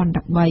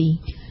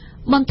2013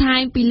បន្ថែ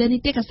មពីលើនេះ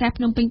ទេកាសែត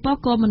ភ្នំពេញប៉ុស្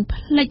តិ៍ក៏មិន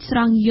ភ្លេចស្រ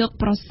ង់យក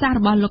ប្រសាសន៍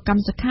របស់លោកកម្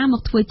មសុខាម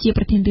កធ្វើជា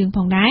ប្រធានរឿងផ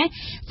ងដែរ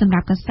សម្រា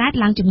ប់កាសែត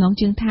ឡើងចំណង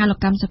ជើងថាលោក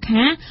កម្មសុ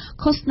ខា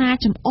ឃោសនា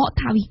ចំអក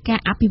ថវិកា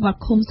អភិវឌ្ឍ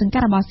ឃុំសង្កា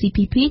ត់របស់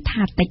CPP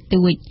ថាតិច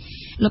តួច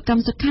លោកកម្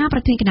មសុខាប្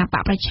រធានគណៈប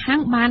កប្រឆាំង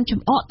បានចំ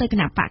អកទៅគ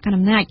ណៈបកកណ្ដាល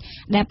អំណាច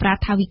ដែលប្រើ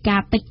ថវិកា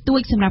តិចតួ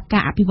ចសម្រាប់កា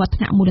រអភិវឌ្ឍ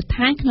ថ្នាក់មូលដ្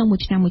ឋានក្នុងមួយ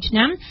ឆ្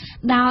នាំ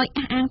ដោយ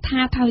អះអាងថា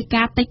ថវិ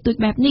កាតិចតួច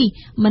បែបនេះ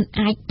មិន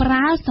អាចប្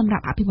រើសម្រា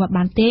ប់អភិវឌ្ឍ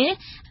បានទេ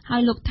ហើ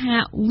យលោកថា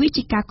វា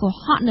ជាការកុ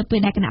ហកនៅពេល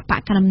ដែលគណៈបក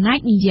កណ្ដាលអំណាច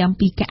និយាយអំ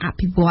ពីការអ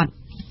ភិវឌ្ឍ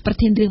ប្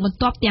រធានរឿងបន្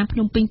ទាប់ទាំងភ្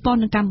នំពេញប៉ុ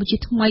ននិង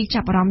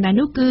កម្ពុជាថ្មីចាប់អារម្មណ៍ដែរ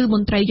នោះគឺម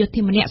ន្ត្រីយោ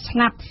ធាម្នាក់ស្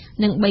លាប់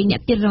និង3នា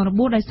ក់ទៀតរងរ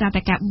បួសដោយសា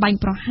រតែការបាញ់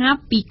ប្រហារ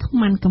ពីខ្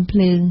មាន់កំភ្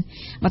លើ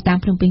ងបើតាម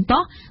ភ្នំពេញប៉ុ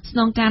នស្ន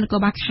ងការនគ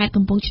របាលខេត្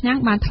តកំពង់ឆ្នាំង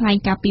បានថ្លែង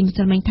កា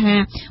រពីម្សិលមិ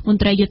ញថាមន្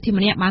ត្រីយោធាម្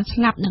នាក់បា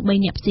នស្លាប់និង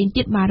3នាក់ផ្សេ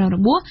ងទៀតបានរងរ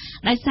បួ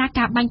សដោយសា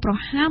រការបាញ់ប្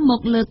រហារ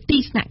មកលើទី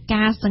ស្នាក់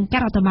ការសង្កា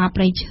ត់រដ្ឋបា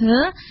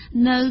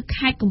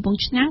លព្រៃឈើនៅខេត្តកំ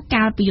ពង់ឆ្នាំ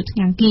ងកាលពី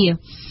យប់ថ្ងៃអង្គា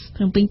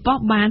រភ្នំពេញ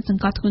ប៉ុស្តិ៍បានសង្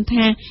កត់ធ្ងន់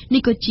ថា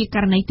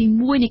នេះក៏ជាករណីទី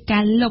1នៃ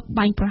ការលុប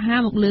បាញ់ប្រហារ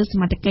មកលើ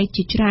សមត្ថកិច្ច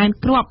ជាច្រើ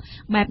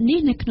នគ្រាប់បែប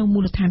នេះនៅក្នុងមូ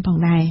លដ្ឋានផង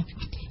ដែ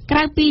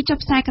រក្រៅពីចុះ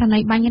ផ្សាយក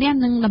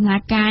រណីបាញ់រះនិងដំណើ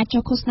រការ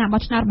ចុះឃោសនា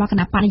បោះឆ្នោតរបស់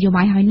គណៈបកនយោ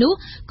បាយហើយ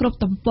នោះគ្រប់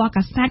ទំព័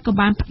រកាសែតក៏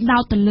បា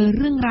នផ្ដោតទៅលើ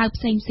រឿងរ៉ា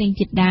វផ្សេង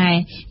ៗទៀតដែ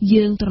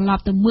រយើងត្រឡ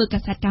ប់ទៅមើ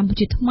លកាសែត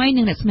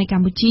កម្ពុជាថ្មីនិងអ្នកស្មី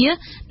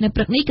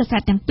កម្ពុជានៅព្រឹក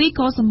នេះកាសែតទាំងពី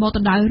រក៏សម្បូ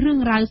រទៅដោយរឿ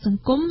ងរ៉ាវសង្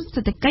គម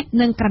សេដ្ឋកិច្ច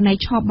និងក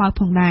រណីឆបោ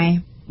កផ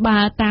ងដែរបើ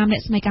តា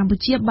មអ្នកស្មីកម្ពុជា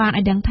បា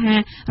នឲ្យដឹ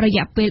ងថារ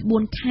យៈពេល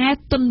4ខែ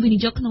ទុ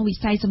នវិនិយោគក្នុ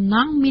ងវិស័យសំ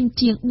ណង់មាន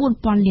ជាង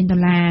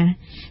 $4,000 លា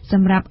នស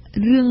ម្រាប់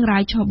រឿងរ៉ា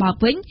វឆបោ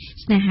កវិញ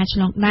ស្នេហាឆ្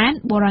លងដែ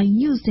នបរិ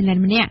យញូហ្សេឡ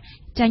ង់ម្នាក់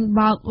ចាញ់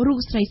បោករូប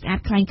ស្រីស្អា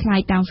តคล้าย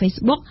ៗតាម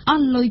Facebook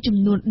អស់លុយចំ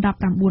នួន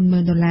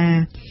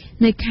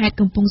 $19,000 នៅខេត្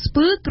តកំពង់ស្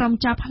ពឺក្រុ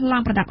មចាប់ប្ល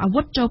ង់ប្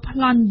រដាប់អាវុធចូ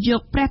លប្លន់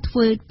យកព្រះធ្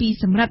វើពី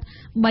សម្រិត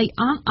3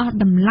អង្គ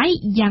អស់តម្លៃ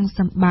យ៉ាង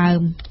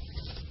សម្បើម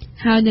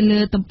ហើ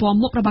យនៅលើទំព័រ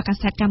មុខរ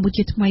បស់កាសែត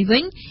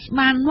កម្ពុជាថ្មីវិញ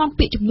បាននាំ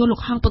ពាក្យជំនួសលោ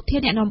កហ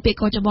ងពុធាអ្នកនាំពាក្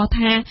យកចប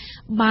ថា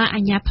បើអា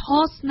ជ្ញា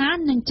ធរស្នើ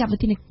នឹ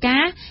ងចាត់វិធាន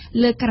កា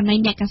រលើក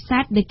រណីអ្ន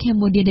កកាសែត The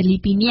Cambodia Daily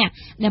 2នាក់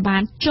ដែ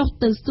លបាន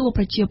ចុះទៅសួរ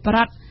ប្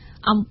រជាប្រដ្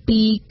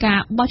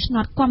ឋអំពីការ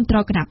បោះឆ្នោតគាំទ្រ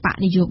គណៈប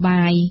កនយោ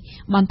បា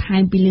យបន្ថែ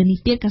មពីលើនេះ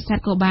ទៀ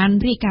តកាសែតក៏បា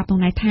នរាយការណ៍ផ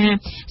ងដែរថា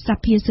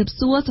សភាស៊ើ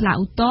បសួរសាលា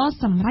ឧទ្ធ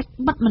រសម្រេ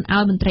ចបិទមិ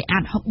នឲ្យ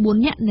មន្ត្រីអាត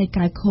64នាក់នៅក្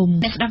រៅ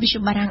ឃុំអ្ន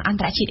កស្ដាប់វិទ្យុបារាំងអន្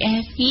តរជាតិ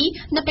RFI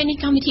នៅពេលនេះ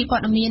កម្មវិធីព័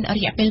ត៌មានរ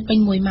យៈពេលពេញ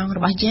1ម៉ោងរប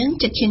ស់យើ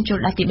ងជិតឈានចូល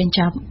ដល់ទីបញ្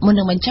ចប់មុន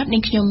នឹងបញ្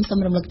ចប់នាងខ្ញុំសូម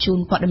រំលឹ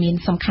កជូនព័ត៌មា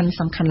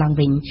នសំខាន់ឡើង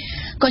វិ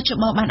ញកោះច្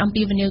បោបា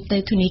នអំពាវនា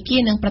វទៅធនាគា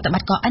រនិងប្រតិប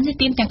ត្តិការអន្តរ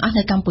ជាតិទាំង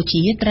អស់នៅកម្ពុជា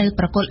ត្រូ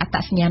វប្រគល់អត្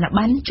តសញ្ញា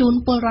ណប័ណ្ណជូ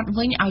នពលរដ្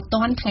ឋវិញឲ្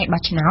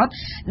យទាន់ថ្ងៃបោះឆ្នោ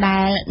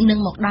តដែលនឹ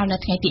ងមកដល់នៅ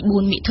ថ្ងៃទី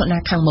4មិថុនា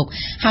ខាងមុខ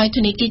ហើ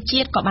យធនាគា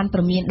រជាតិក៏បានព្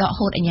រមានដក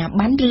ហូ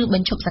តអាជ្ញាប័ណ្ណឬប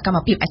ញ្ឈប់សកម្ម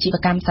ភាពអាជីវ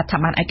កម្មស្ថា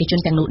ប័នឯកជ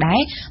នទាំងនោះដែ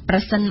រប្រ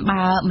សិ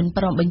នបើមិន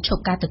ព្រមបញ្ឈ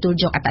ប់ការទទួ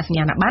លយកអត្តសញ្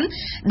ញាណប័ណ្ណ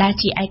ដែ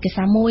លជាឯ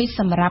កសារមួយស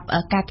ម្រាប់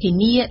កា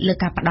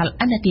រធានាលើការផ្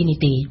ដល់អនុទាននេះ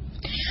ទេ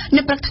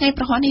នៅព្រឹ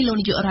កថ្ងៃប្រហ័សនេះលោ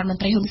កនាយករដ្ឋមន្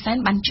ត្រីហ៊ុនសែ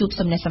នបានជួ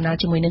បសំណេះសំណា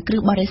លជាមួយនឹ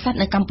ងគ្រឹះបរិស័ទ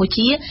នៅ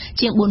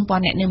កម្ពុជាជាង 4,000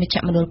 នាក់នៅមជ្ឈ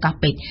មណ្ឌលកោះ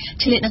ពេជ្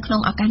រឆ្លៀតនៅក្នុ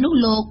ងឱកាសនោះ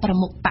លោកប្រ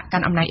មុខប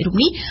កកាន់អំណាចរូ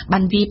បនេះ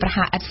បានវាយប្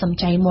រហារឥតសំ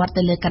ចៃមាត់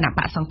ទៅលើគណៈប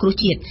កសង្គ្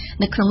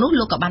រោះជាតិនៅក្នុង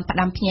នោះលោកក៏បា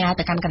នផ្ដាំផ្ញើ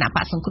ទៅកាន់គណៈប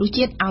កសង្គ្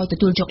រោះជាតិឲ្យ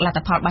ទទួលយក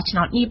លទ្ធផល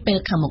បោះឆ្នោតនេះពេល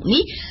ខាងមុខ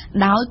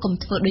នេះដោយ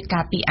កុំធ្វើដោយ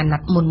ការពីអាណ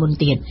ត្តិមុ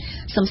នទៀត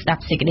សូ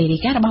មស្ដាប់សេចក្តីរា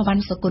យការណ៍របស់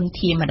វ៉ាន់សុគន្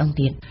ធាម្ដង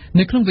ទៀ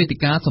តនៅក្នុងវេទិ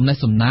កាសំ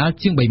ណេះសំណាល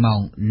ជាង3ម៉ោង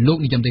លោ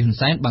កនាយរដ្ឋមន្ត្រីហ៊ុ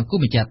នសែនបា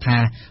នគូបញ្ជាក់ថា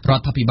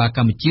រដ្ឋាភិបាល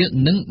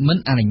កម្ពុជានឹងមិ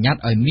នអនុញ្ញា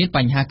តឲ្យមានប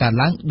ញ្ហាកើ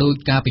តឡើងដោ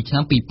យការពីឆ្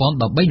នាំ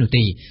2013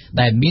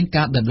នោះទេដែលមា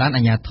នការដិតឡាន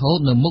អាជ្ញាធរ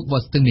នៅមុខវ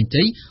ត្តស្ទឹងមា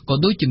នជ័យក៏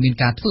ដូចជាមាន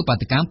កា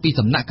រធ្វើបាតកម្មពី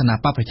សំណាក់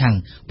គណៈបកប្រឆាំង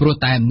ព្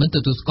រោះតែមិន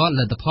ទទួលស្គាល់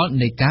លទ្ធផល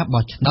នៃកា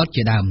របោះឆ្នោ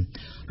តជាដើម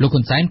លោ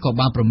កហ៊ុនសែនក៏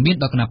បានព្រមា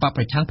នដល់គណៈប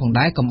កប្រឆាំងផង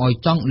ដែរកុំឲ្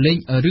យចង់លេ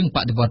ងរឿង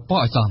បដិវត្តព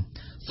ណ៌ឲ្យសោះ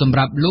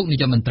សម្រាប់លោកនា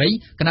យករដ្ឋ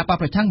មន្ត្រីគណៈបក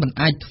ប្រឆាំងមិន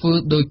អា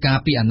ចធ្វើដោយកា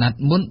រពីអាណត្តិ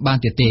មុនបាន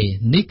ទៀ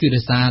តទេនេះគឺដោ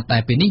យសារ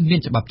តែពេលនេះមា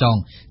នច្បាប់ច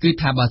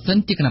ងគឺថាបើសិន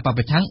ជាគណៈប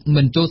កប្រឆាំង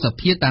មិនចូល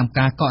សភាតាម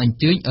ការកោះ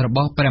អញ្ជើញរប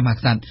ស់ព្រះ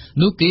មហាក្សត្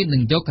រនោះគេ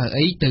នឹងយ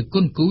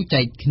កកៅអីទៅគុណគូចែ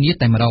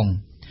កគ្នាតែម្ដ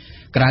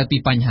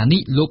ងក្រៅពីបញ្ហា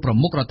នេះលោកប្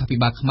រមុខ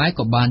រដ្ឋាភិបាលខ្មែ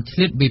រក៏បានឆ្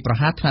លៀតវាយប្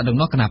រហារថ្នាក់ដឹ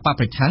កនាំគណៈប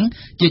កប្រឆាំង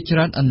ជាច្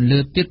រើនអន្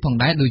លើទៀតផ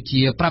ងដែរដូ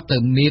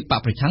ចជាប្រាប់ទៅមេប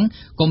កប្រឆាំង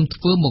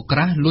កុំធ្វើម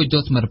កក្រាស់លួច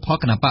យកសមិទ្ធផល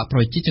គណៈបកប្រ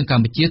ជាជន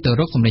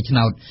កម្ពុជាទៅរកសម្លេ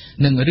ងឆ្នោត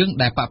និងរឿង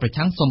ដែលបកប្រ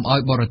ឆាំង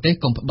សុំឲ្យបរទេ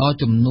សកុំផ្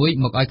ដល់ជំនួយ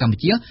មកឲ្យកម្ពុ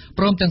ជា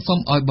ព្រមទាំង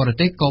សុំឲ្យបរ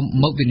ទេសកុំ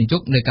មកវិនិយោ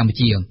គនៅកម្ពុ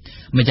ជា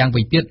ម្យ៉ាង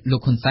វិញទៀត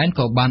លោកហ៊ុនសែន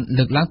ក៏បា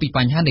នលើកឡើងពីប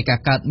ញ្ហានៃកា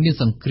រកើតមា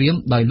នសង្គ្រា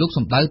មដោយលោកស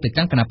ម្ដៅទៅកា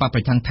ន់គណៈប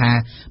កប្រឆាំង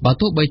ថាបើ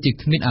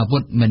ទោះបីជាគ្មានអាវុ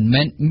ធមិន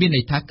មែនមានន័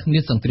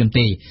យថាគ្មានសង្គ្រាម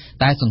ទេ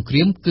តែ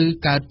សង្គ្រាមគឺ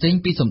កើតចេញ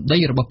ពី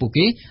សម្ដីរបស់ពួក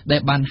គេដែ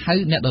លបានហៅ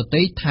អ្នក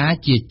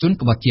ដទៃថាជាជ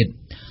នក្បត់ជាតិ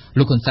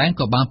លោកហ៊ុនសែន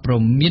ក៏បានព្រ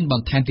មានប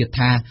ន្ថែមទៀត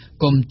ថា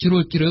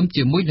កុំជ្រួលជ្រើ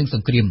មជាមួយនឹងស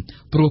ង្គ្រា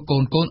មព្រោះកូ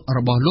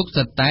នរបស់លោក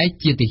សុទ្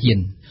ធតែជាទាហាន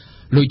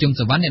លោកយ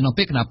មសវណ្ណអ្នក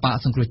នាំពាក្យគណៈប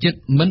កសង្គ្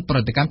រោះជាតិមិនប្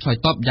រតិកម្មឆ្លើយ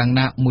តបយ៉ាង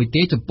ណាមួ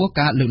យទេចំពោះ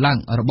ការលើកឡើ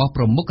ងរ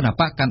បស់ប្រមុខគណៈ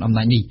បកកាន់អំ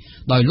ណាចនេះ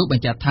ដោយលោក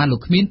បញ្ជាក់ថាលោក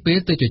គ្មានពេល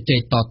ទៅជជែក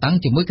តតាំ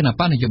ងជាមួយ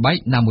គណៈបកនយោបា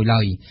យណាមួយឡើ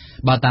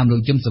យបើតាមលោ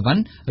កយមសវណ្ណ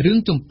រឿ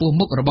ងចំពោះ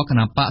មុខរបស់គ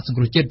ណៈបក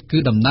សង្គ្រោះជាតិគឺ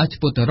ដំណើ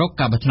រឆ្ពោះទៅរក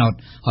ការបោះឆ្នោ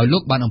តហើយលោ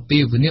កបានអំពា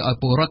វនាវឲ្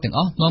យពលរដ្ឋទាំងអ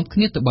ស់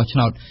នាំគ្នាទៅបោះឆ្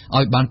នោ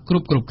តឲ្យបានគ្រ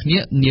ប់គ្នា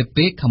នា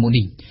ពេលខាងមុ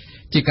ខនេះ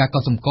ជាការក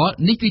ត់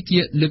សម្គាល់នេះគឺជា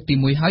លើកទី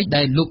1ហើ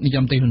យដែលលោកនាយ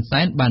រដ្ឋមន្ត្រីហ៊ុ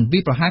នសែនបា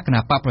នវាយប្រហារ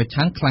គណៈបកប្រ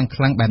ឆាំងខ្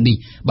លាំងបែបនេះ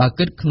បើ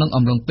គិតក្នុង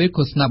អំឡុងពេល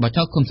ឃោសនាបោះឆ្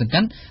នោតឃុំ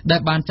សង្កាត់ដែល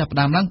បា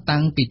នចាប់ផ្ដើមឡើងតាំ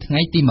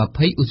ងពីថ្ងៃទី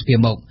20ឧសភា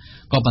មក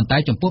ក៏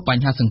ប៉ុន្តែចំពោះ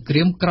បញ្ហាសង្គ្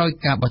រាមក្រោយ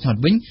ការបោះឆ្នោ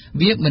តវិញ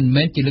វាមិ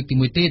នមែនជាលើកទី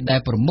1ទេដែ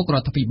លប្រមុខរ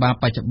ដ្ឋាភិបា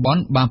លបច្ចុប្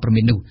បន្នបានប្រ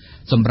មាននោះ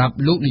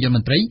សម្រាប់លោកនាយរដ្ឋម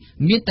ន្ត្រី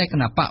មានតែគ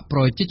ណៈបកប្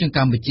រជាជនក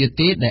ម្ពុជា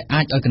ទេដែ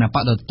លអាចឲ្យគណៈ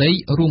បក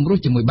ដទៃរួម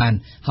រស់ជាមួយបា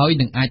នហើយ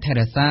នឹងអាចថែ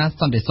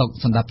រក្សាសន្តិសុ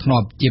ខសណ្ដាប់ធ្នា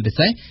ប់ជាពិ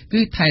សេ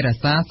សគឺថែរ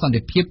ក្សា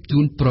សន្តិភាពជូ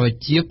នប្រ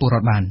ជាពល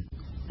រដ្ឋបាន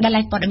ដែល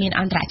ឡែកព័ត៌មាន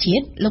អន្តរជា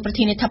តិលោកប្រ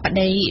ធានាធិប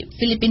តី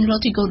ហ្វីលីពីន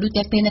Rodrigo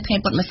Duterte នៅថ្ងៃ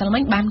ពុធម្សិលមិ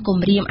ញបានគ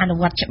ម្រាមអនុ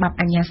វត្តច្បាប់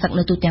អាជ្ញាសឹក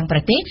នៅទូទាំងប្រ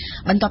ទេស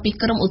បន្ទាប់ពី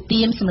ក្រុមឧ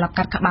ទាមសម្រាប់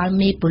កាត់ក្បាល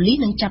មេប៉ូលីស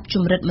និងចាប់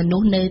ជំរិតមនុ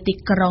ស្សនៅទី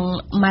ក្រុង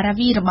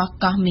Marawi របស់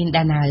កោះ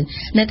Mindanao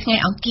នៅថ្ងៃ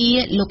អង្គារ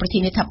លោកប្រធា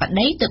នាធិប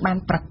តីទើបបាន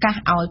ប្រកាស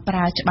ឲ្យប្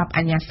រើច្បាប់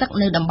អាជ្ញាសឹក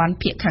នៅតំបន់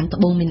ភាគខាងត្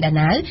បូង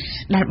Mindanao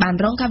ដែលបាន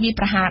រងការវាយ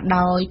ប្រហារ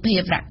ដោយភេរ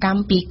វកម្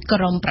មពីក្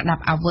រុមប្រដា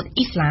ប់អាវុធ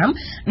អ៊ីស្លាម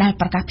ដែល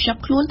ប្រកាសភ្ជាប់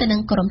ខ្លួនទៅនឹ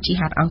ងក្រុមជី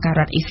ហាតអង្គការ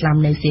រដ្ឋអ៊ីស្លាម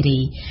នៅស៊ីរី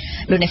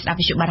លោកអ្នកស្ដាប់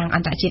វិទ្យុបារាំងអ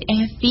ន្តរជាតិ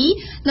RFI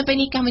នៅពេល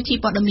នេះកម្មវិធី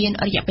ព័ត៌មាន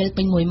រយៈពេល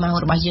ពេញ1ម៉ោង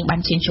របស់យើងបា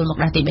នឈានចូលមក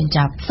ដល់ទីបញ្ច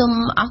ប់សូម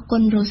អរគុ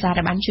ណរ៉ូសា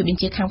ដែលបានជួយប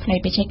ញ្ជាខាងផ្នែក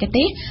បច្ចេក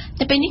ទេស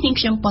តែពេលនេះ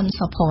ខ្ញុំប៉ុន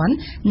សុភ័ណ្ឌ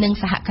និង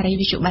សហការី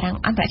វិទ្យុបារាំង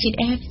អន្តរជាតិ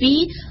RFI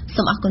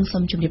សូមអរគុណសូ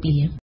មជម្រាប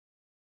លា